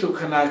jingi tu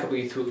kana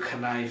kabe itu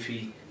kana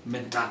ifi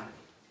mentang.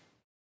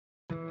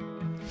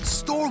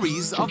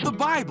 Stories of the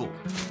Bible.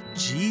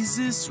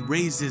 Jesus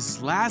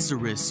raises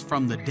Lazarus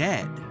from the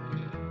dead.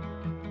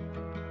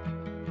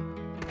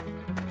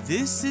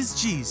 This is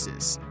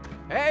Jesus.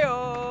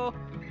 Heyo!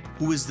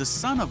 Who is the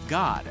Son of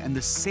God and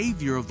the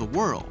Savior of the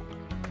world.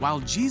 While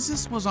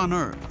Jesus was on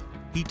earth,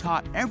 he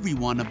taught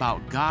everyone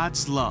about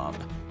God's love.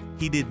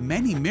 He did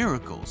many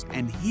miracles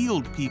and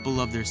healed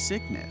people of their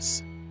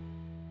sickness.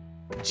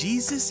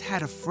 Jesus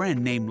had a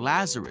friend named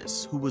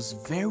Lazarus who was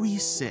very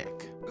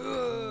sick.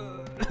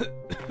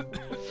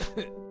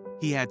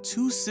 He had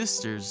two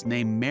sisters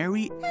named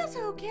Mary That's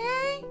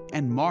okay.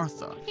 and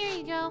Martha, Here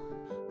you go.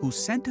 who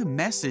sent a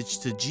message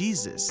to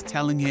Jesus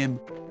telling him,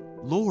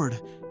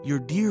 "Lord, your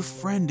dear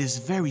friend is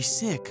very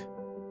sick."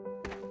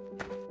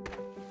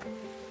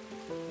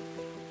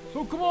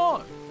 So come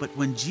on. But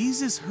when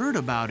Jesus heard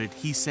about it,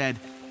 he said,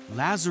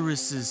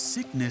 "Lazarus'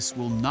 sickness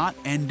will not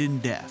end in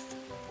death.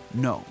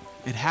 No,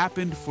 it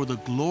happened for the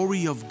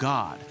glory of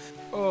God."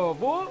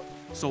 What?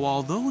 So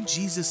although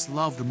Jesus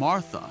loved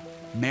Martha,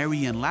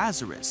 Mary, and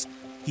Lazarus,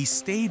 he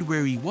stayed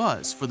where he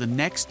was for the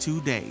next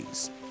 2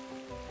 days.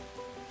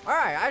 All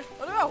right,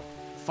 let's go.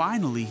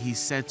 Finally, he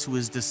said to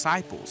his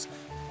disciples,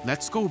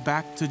 "Let's go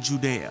back to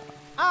Judea."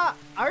 Are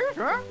you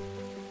sure?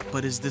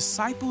 But his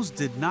disciples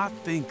did not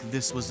think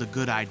this was a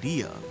good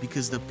idea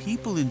because the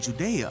people in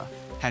Judea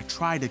had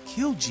tried to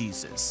kill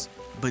Jesus.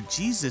 But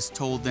Jesus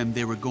told them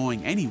they were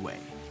going anyway.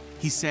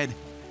 He said,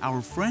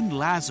 "Our friend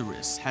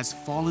Lazarus has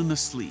fallen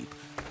asleep,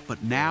 but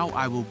now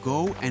I will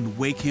go and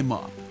wake him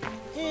up."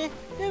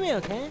 It'll be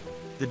okay.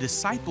 The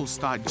disciples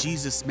thought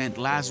Jesus meant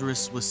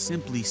Lazarus was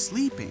simply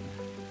sleeping.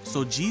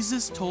 So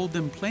Jesus told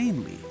them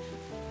plainly,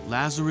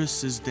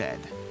 "Lazarus is dead.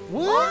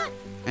 What?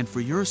 And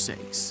for your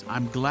sakes,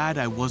 I'm glad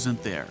I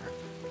wasn't there.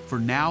 For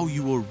now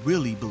you will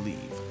really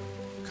believe.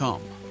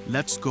 Come,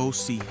 let's go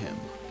see him."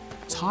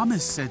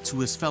 Thomas said to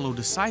his fellow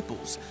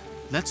disciples,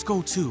 "Let's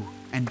go too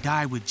and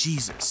die with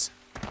Jesus."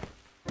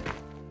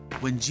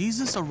 When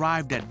Jesus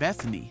arrived at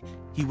Bethany,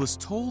 he was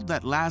told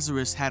that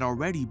Lazarus had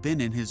already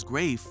been in his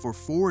grave for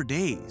 4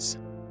 days.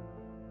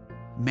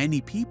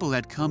 Many people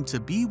had come to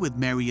be with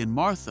Mary and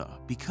Martha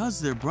because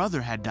their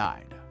brother had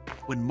died.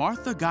 When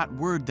Martha got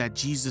word that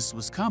Jesus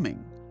was coming,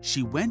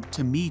 she went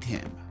to meet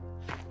him.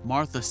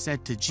 Martha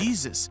said to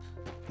Jesus,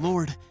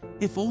 "Lord,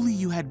 if only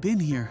you had been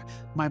here,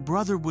 my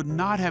brother would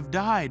not have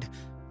died.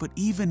 But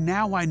even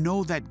now I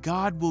know that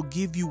God will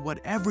give you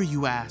whatever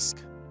you ask."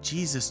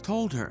 Jesus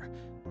told her,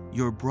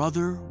 "Your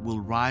brother will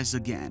rise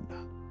again."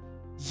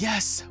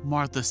 "Yes,"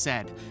 Martha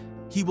said,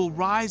 "he will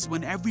rise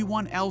when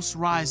everyone else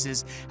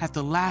rises at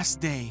the last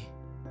day."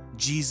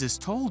 Jesus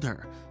told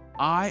her,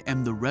 "I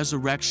am the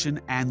resurrection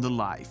and the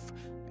life.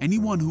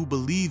 Anyone who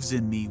believes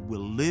in me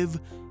will live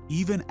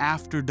even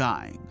after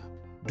dying."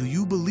 "Do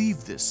you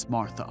believe this,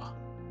 Martha?"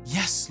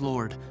 "Yes,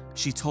 Lord,"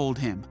 she told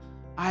him.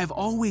 "I have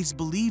always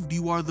believed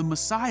you are the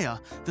Messiah,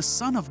 the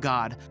Son of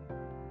God."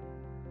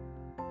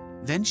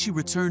 Then she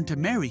returned to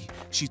Mary.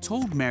 She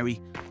told Mary,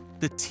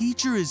 "The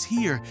teacher is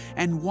here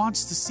and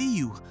wants to see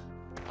you."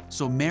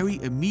 So Mary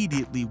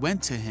immediately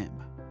went to him.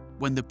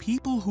 When the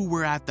people who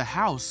were at the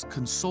house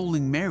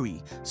consoling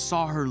Mary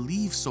saw her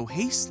leave so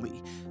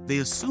hastily, they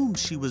assumed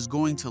she was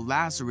going to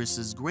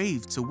Lazarus'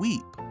 grave to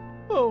weep.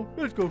 Oh,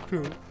 let's go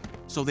too.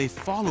 So they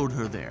followed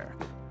her there.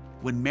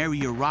 When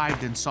Mary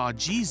arrived and saw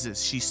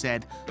Jesus, she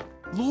said,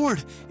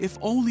 "Lord, if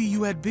only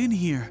you had been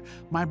here,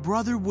 my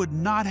brother would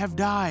not have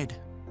died."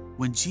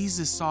 When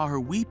Jesus saw her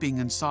weeping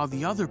and saw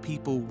the other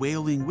people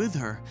wailing with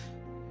her,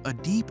 a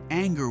deep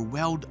anger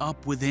welled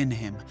up within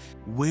him.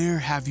 "Where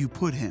have you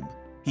put him?"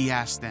 he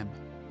asked them.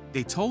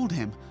 They told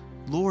him,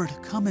 "Lord,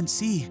 come and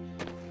see."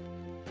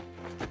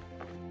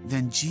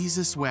 Then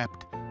Jesus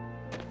wept.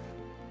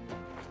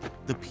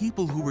 The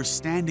people who were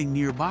standing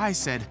nearby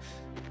said,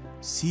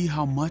 "See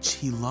how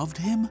much he loved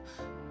him?"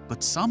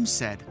 But some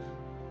said,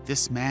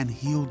 "This man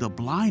healed a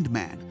blind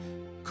man.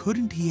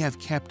 Couldn't he have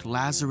kept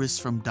Lazarus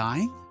from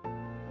dying?"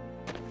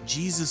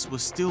 Jesus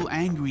was still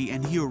angry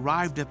and he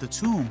arrived at the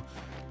tomb.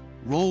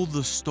 "Roll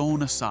the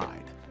stone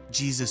aside,"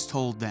 Jesus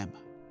told them.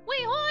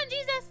 Wait, hold on,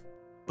 Jesus.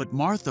 But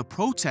Martha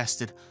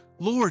protested,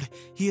 "Lord,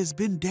 he has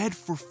been dead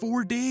for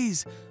 4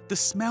 days. The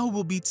smell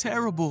will be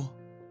terrible."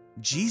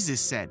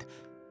 Jesus said,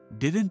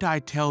 "Didn't I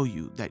tell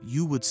you that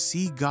you would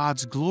see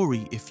God's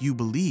glory if you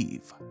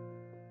believe?"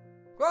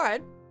 Go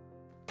ahead.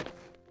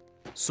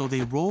 So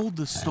they rolled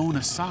the stone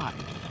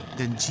aside.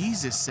 Then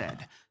Jesus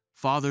said,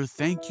 "Father,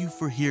 thank you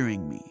for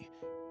hearing me.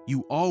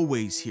 You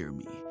always hear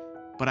me,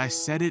 but I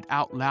said it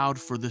out loud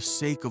for the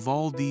sake of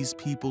all these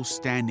people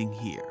standing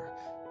here,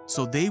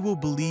 so they will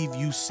believe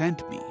you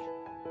sent me."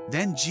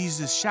 Then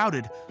Jesus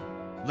shouted,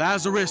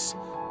 "Lazarus,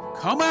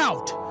 come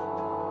out!"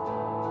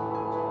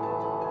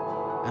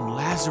 And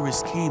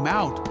Lazarus came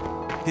out,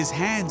 his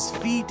hands,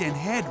 feet, and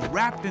head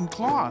wrapped in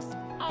cloth.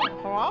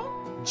 Hello?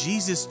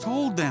 Jesus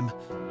told them,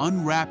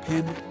 "Unwrap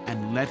him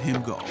and let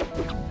him go."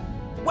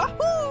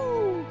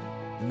 Wahoo!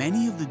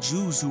 Many of the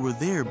Jews who were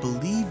there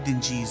believed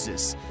in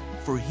Jesus,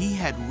 for he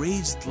had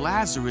raised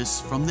Lazarus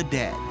from the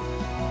dead.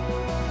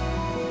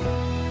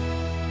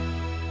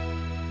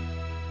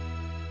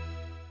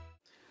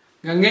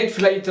 Ngangit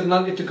fila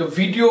internet itu ke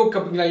video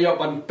kapinglayo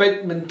ban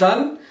pet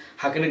mentan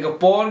hakene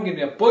kapon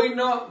gine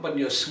poino ban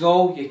yo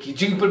snow ye ki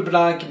jingpel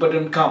bra ki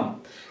badan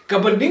kam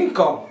kabanding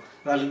kom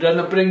lalu dan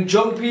apreng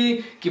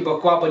jompi ki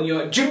bakwa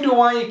banyo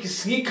jingduai ki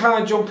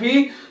sngikha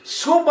jompi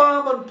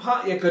soba ban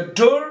pha ya ka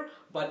dur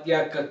but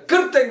ya ka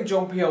kerteng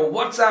jompi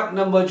WhatsApp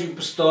number jing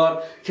pastor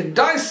can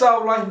dai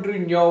saw lai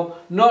hndru nyo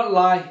not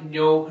lai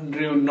nyo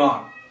hndru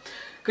not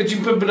ka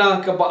jimpen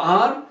bena ka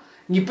baar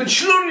ni pen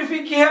shluri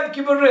fi ki hab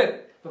ki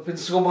beret pa pen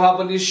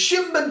soba ban is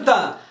shimbenta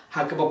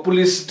ha ka ba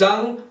police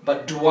dang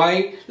but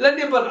duai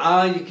lani ban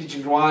a ya ki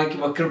jingwai ki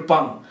ba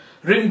kerpang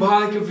ring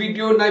bhai ke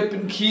video nai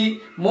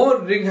pinki more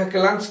ring ha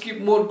landscape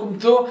more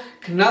kumto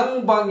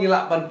knang bang ila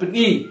ban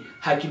peni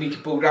ha kini ki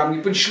program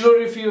ni pen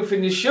shlori fi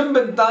finish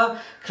benta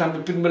kram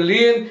pin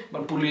malin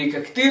ban puli ka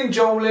tin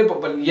jomle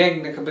ban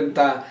yang na ka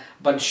benta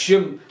ban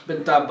shim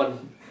benta ban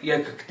ya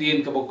ka tin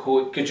ka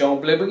bokho ke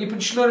jomle ban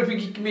pen shlori fi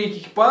ki me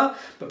ki pa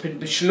ba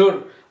pin shlor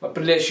ba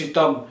ple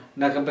shitam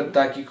na ka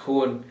benta ki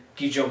khon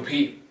ki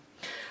jompi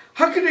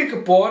ha kini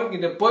ka por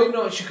ni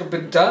poino shi ka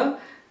benta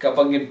ka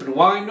bangin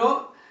pinwai no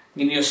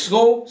Ngini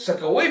snow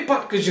saka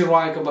waipat ke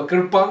jirai ke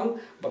bakerpang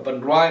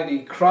baban rai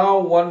di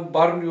crown one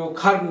barnio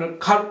kar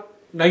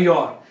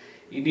nayor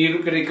ini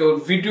rukari ke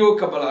video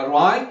ke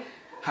balarai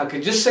ha ke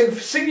just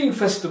singing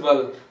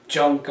festival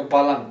jong ke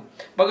balang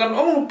bagan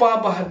om lupa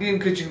bahadin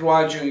ke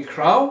jirai jong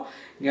crown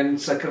ngan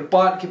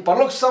sakerpat ki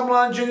palok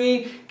samlan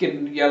jongi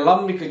kin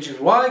yalam ni ke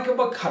jirai ke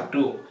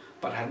bakhadu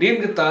parhadin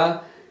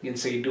kita ngin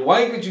say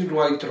duai ke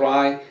jirai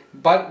try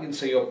but ngin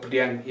say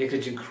opdiang ye ke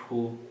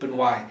jingkru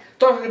penwai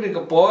to ke ne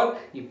kapor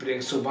i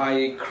preng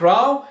subai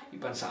crow i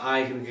ban sa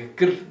ai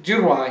ke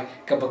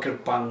jirai ke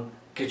bakerpang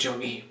ke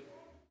jongi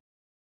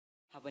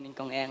habanin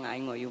kong eng ai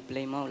ngồi you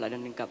play mau la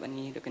dan kap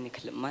ani de ke ni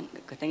khleman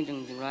ke teng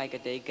jing jirai ke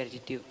dei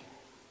gratitude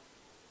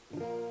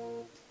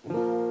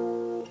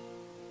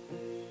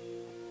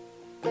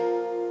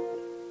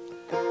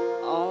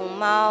all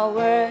my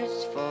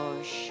words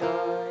for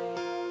sure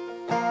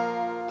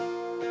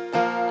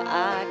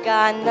I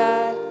got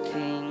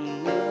nothing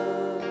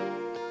new.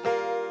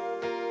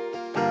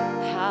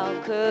 How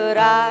could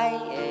I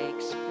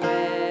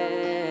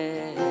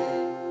express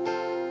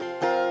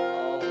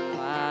all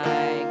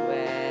my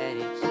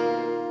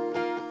gratitude?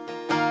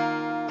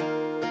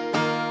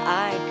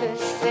 I could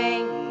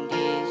sing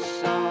this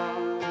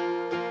song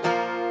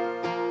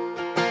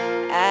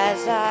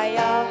as I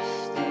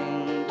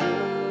often do.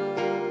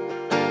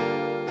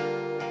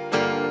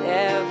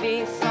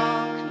 Every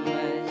song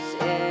must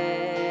end.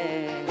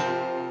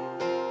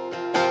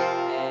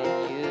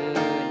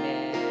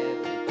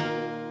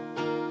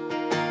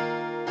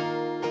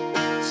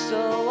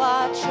 So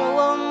I throw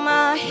up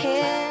my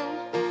hand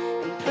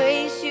and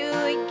praise you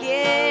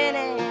again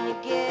and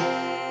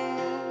again.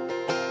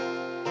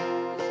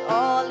 'Cause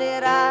all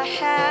that I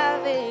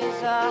have is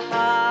a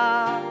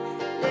hallelujah,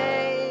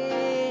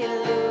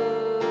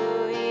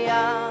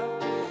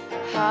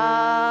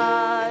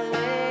 hallelujah.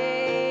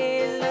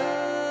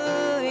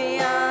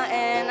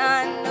 And I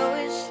know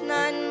it's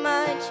not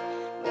much,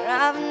 but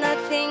I've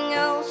nothing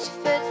else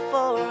fit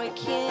for a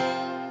king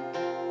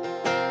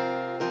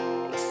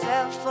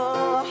except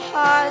for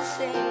heart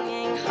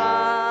singing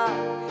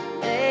hallelujah,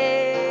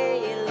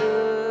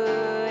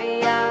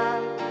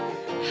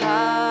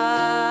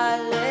 hallelujah.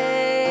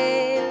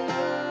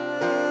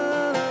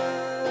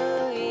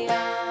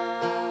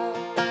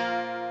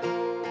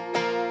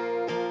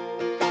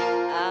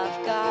 I've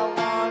got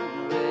one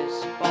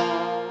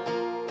response,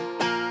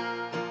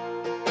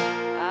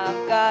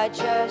 I've got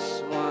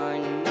just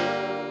one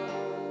move,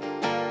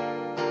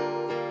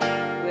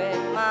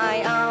 with my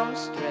arms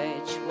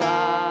stretched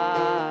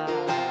wide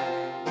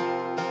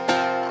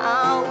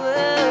I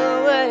will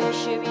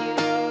worship you.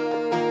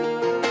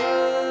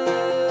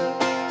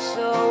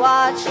 So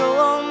I throw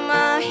up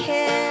my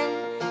hand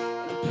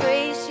and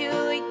praise you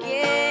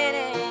again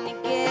and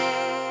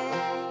again.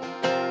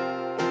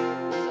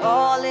 'Cause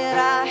all that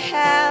I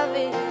have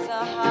is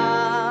a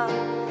hallelujah,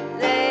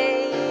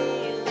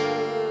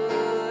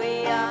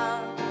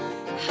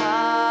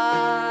 hallelujah.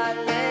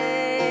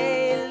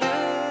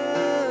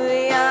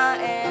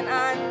 And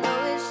I know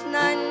it's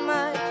not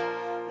much,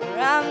 but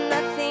I'm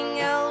nothing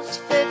else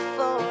fit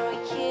for a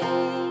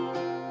king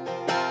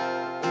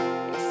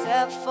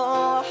except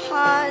for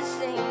heart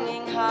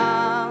singing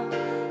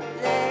hallelujah,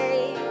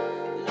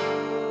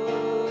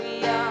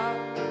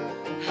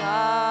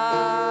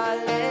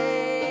 hallelujah.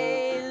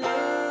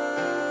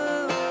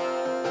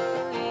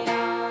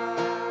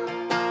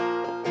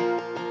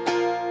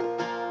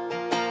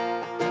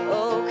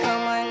 Oh,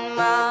 come on,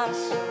 my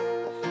soul.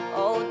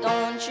 Oh,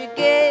 don't you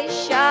get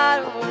shy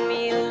on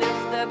me.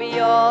 Lift up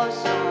your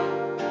song.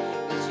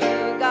 'Cause you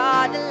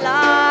got the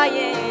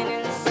lion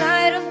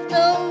inside of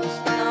those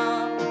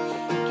lungs.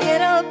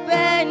 Get up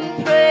and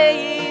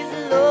praise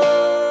the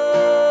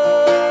Lord.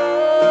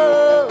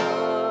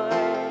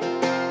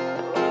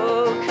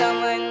 Oh, come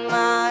on,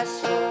 my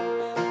soul.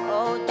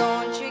 Oh,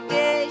 don't you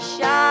get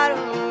shy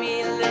on me.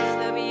 Lift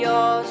up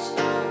your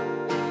song.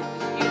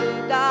 'Cause you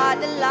got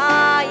the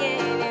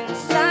lion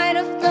inside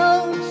of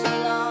those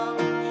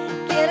lungs.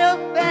 Get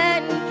up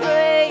and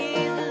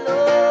praise the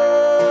Lord.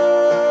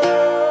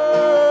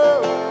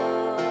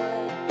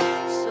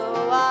 So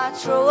I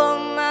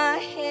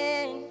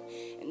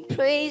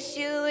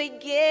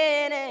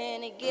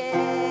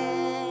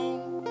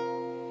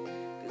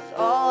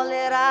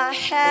I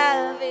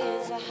have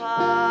is a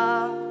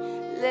hallelujah,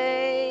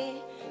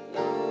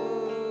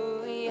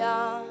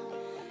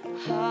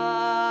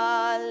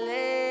 hallelujah.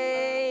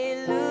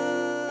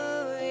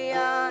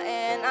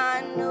 And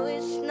I know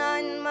it's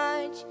not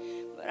much,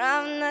 but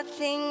I've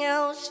nothing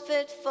else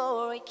fit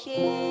for a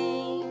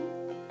king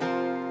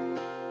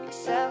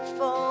except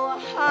for a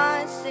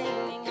heart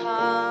singing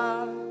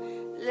hallelujah,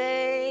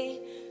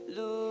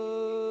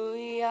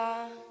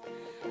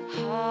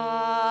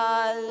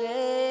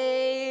 hallelujah.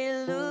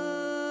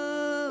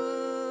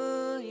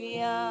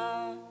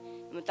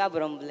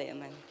 Mutabrong beli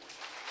man.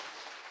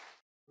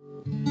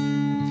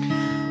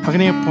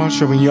 Hakni Paul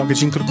showing you a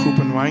jingle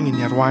coupon wine in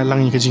your wine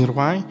lang in Kajing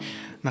Rwai.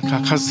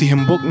 Naka kasi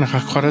hembok naka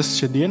chorus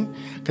chedin.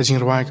 Kajing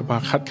Rwai ka ba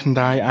khat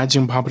khandai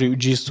ajing bhabri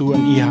ujisu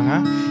an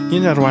ihanga.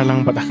 In your wine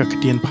lang bataka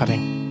kadian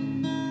pareng.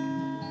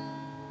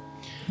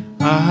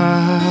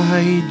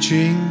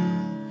 Ajing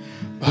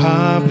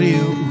bhabri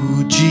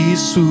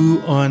ujisu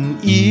an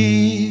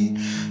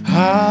ihanga.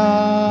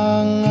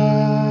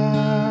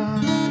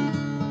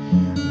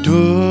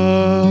 Dur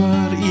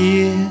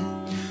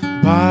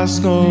Bas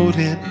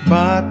ngoret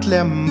bat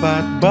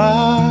lembat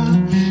ba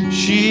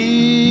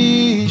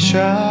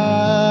shisha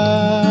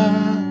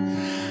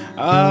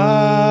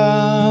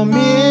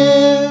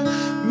Amir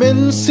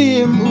men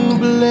sim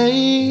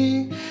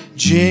ublei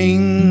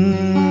jing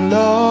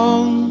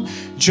long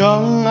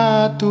jong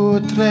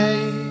atu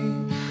trei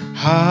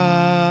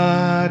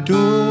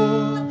hadu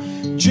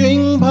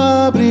jing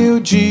babriu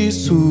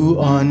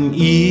jisu on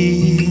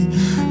I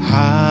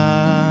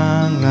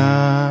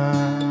hanga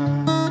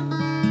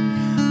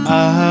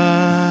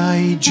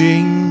I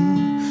jing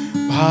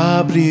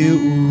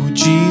babriu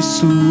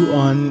jisu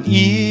on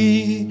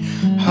I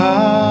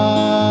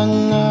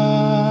hanga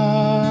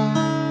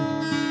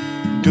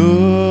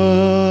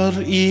dur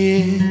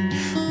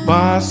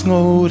bas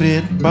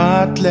ngoret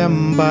bat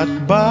lembat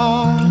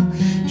ba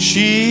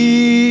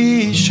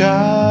shisha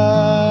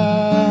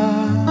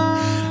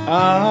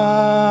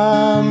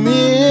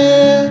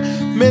amir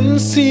men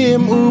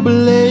sim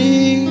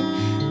ublei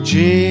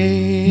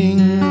jing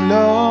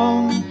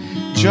long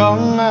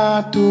jong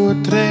atu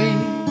trei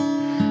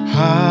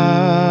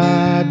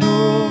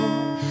hadu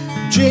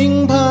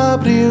jing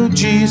babriu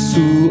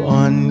jisu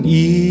on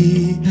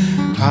I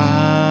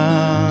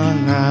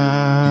hanga.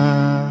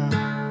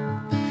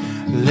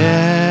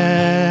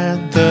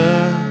 Let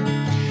the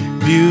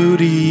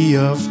beauty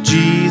of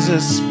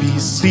Jesus be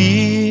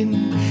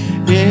seen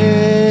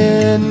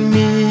in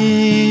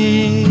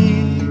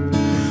me.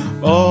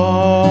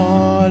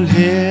 All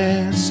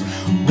His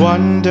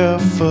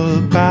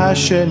wonderful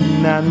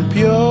passion and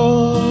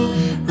purity.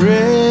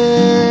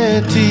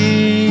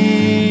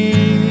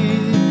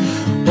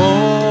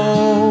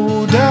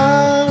 Oh,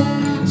 thou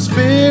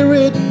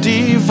Spirit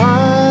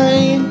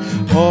divine,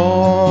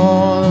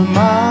 all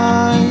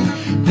my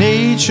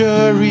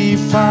nature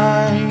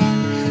refine,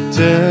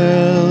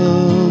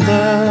 till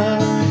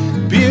the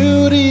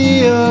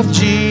beauty of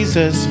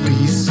Jesus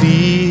be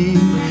seen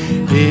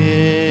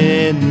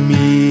in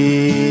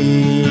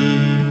me.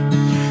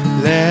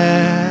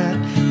 Let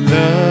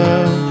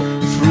the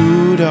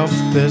fruit of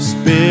the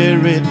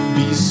Spirit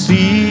be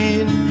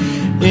seen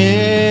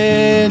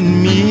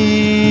in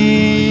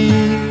me.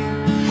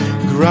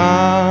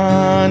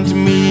 Grant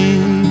me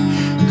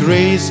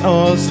grace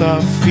all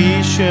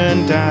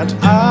sufficient that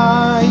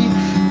I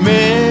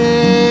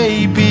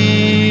may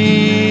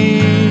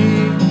be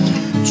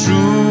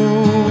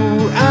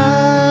true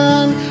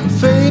and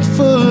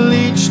faithful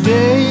each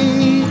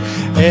day,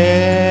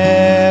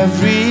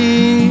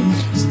 every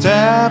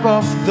step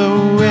of the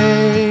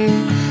way,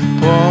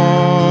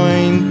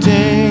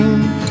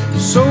 pointing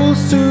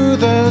souls to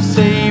the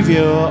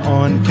Savior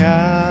on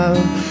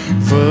Calvary.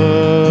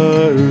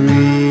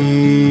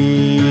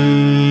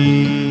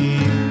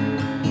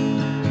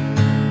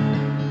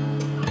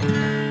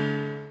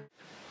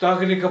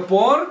 Takini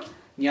kapor,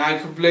 nyai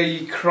ku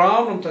play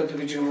crown om tatu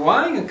kijing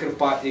ruang yang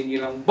kerpat yang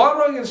ilang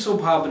barang yang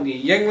subhabani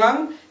yang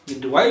lang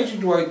yang duai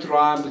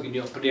tram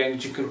begini operiang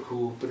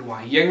jikerku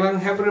penuai yang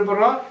lang hebre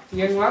bara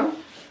yang lang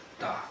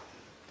ta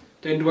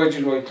ten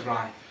duai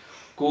tram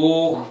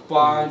ko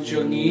pa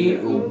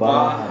jongi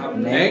ubah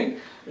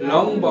hamneng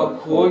long ba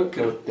khoi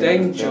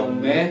kerteng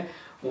jong me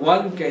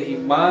wan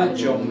kahima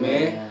jong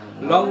me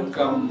long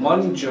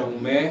kamon jong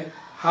me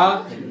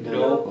ha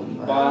do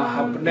ba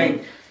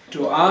hamneng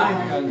to I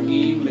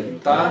hangi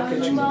menta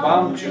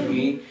kejimbam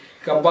jungi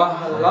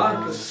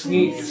kabahala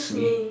kesngi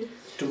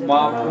to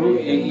mapru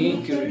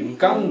yangi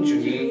kirikang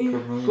jungi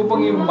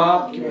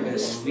kupangimap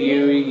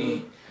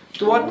kimesniri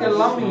to what the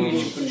loving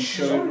is you can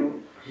show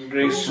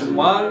grace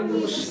sumal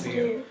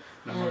musnir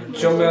namun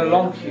jome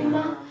long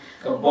hima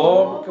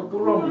kabor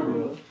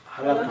kapuram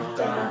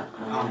halakta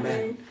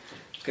amen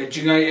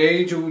kejingai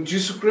e jung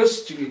Jesus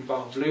Christ jingi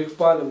pa blek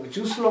pa lo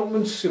jus long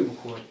men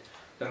simkot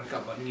dan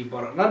kabar ni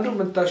barak nadu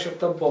mentasyak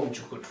bom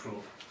cukup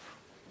ru.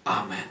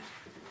 Amen.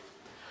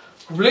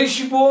 Kublai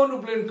shibon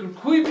ublen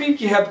kui pi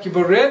ki hab ki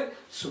beret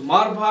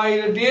sumar bhai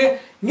dia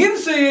ngin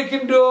se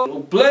yekindo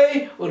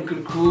ublai un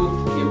ku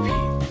ki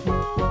pi.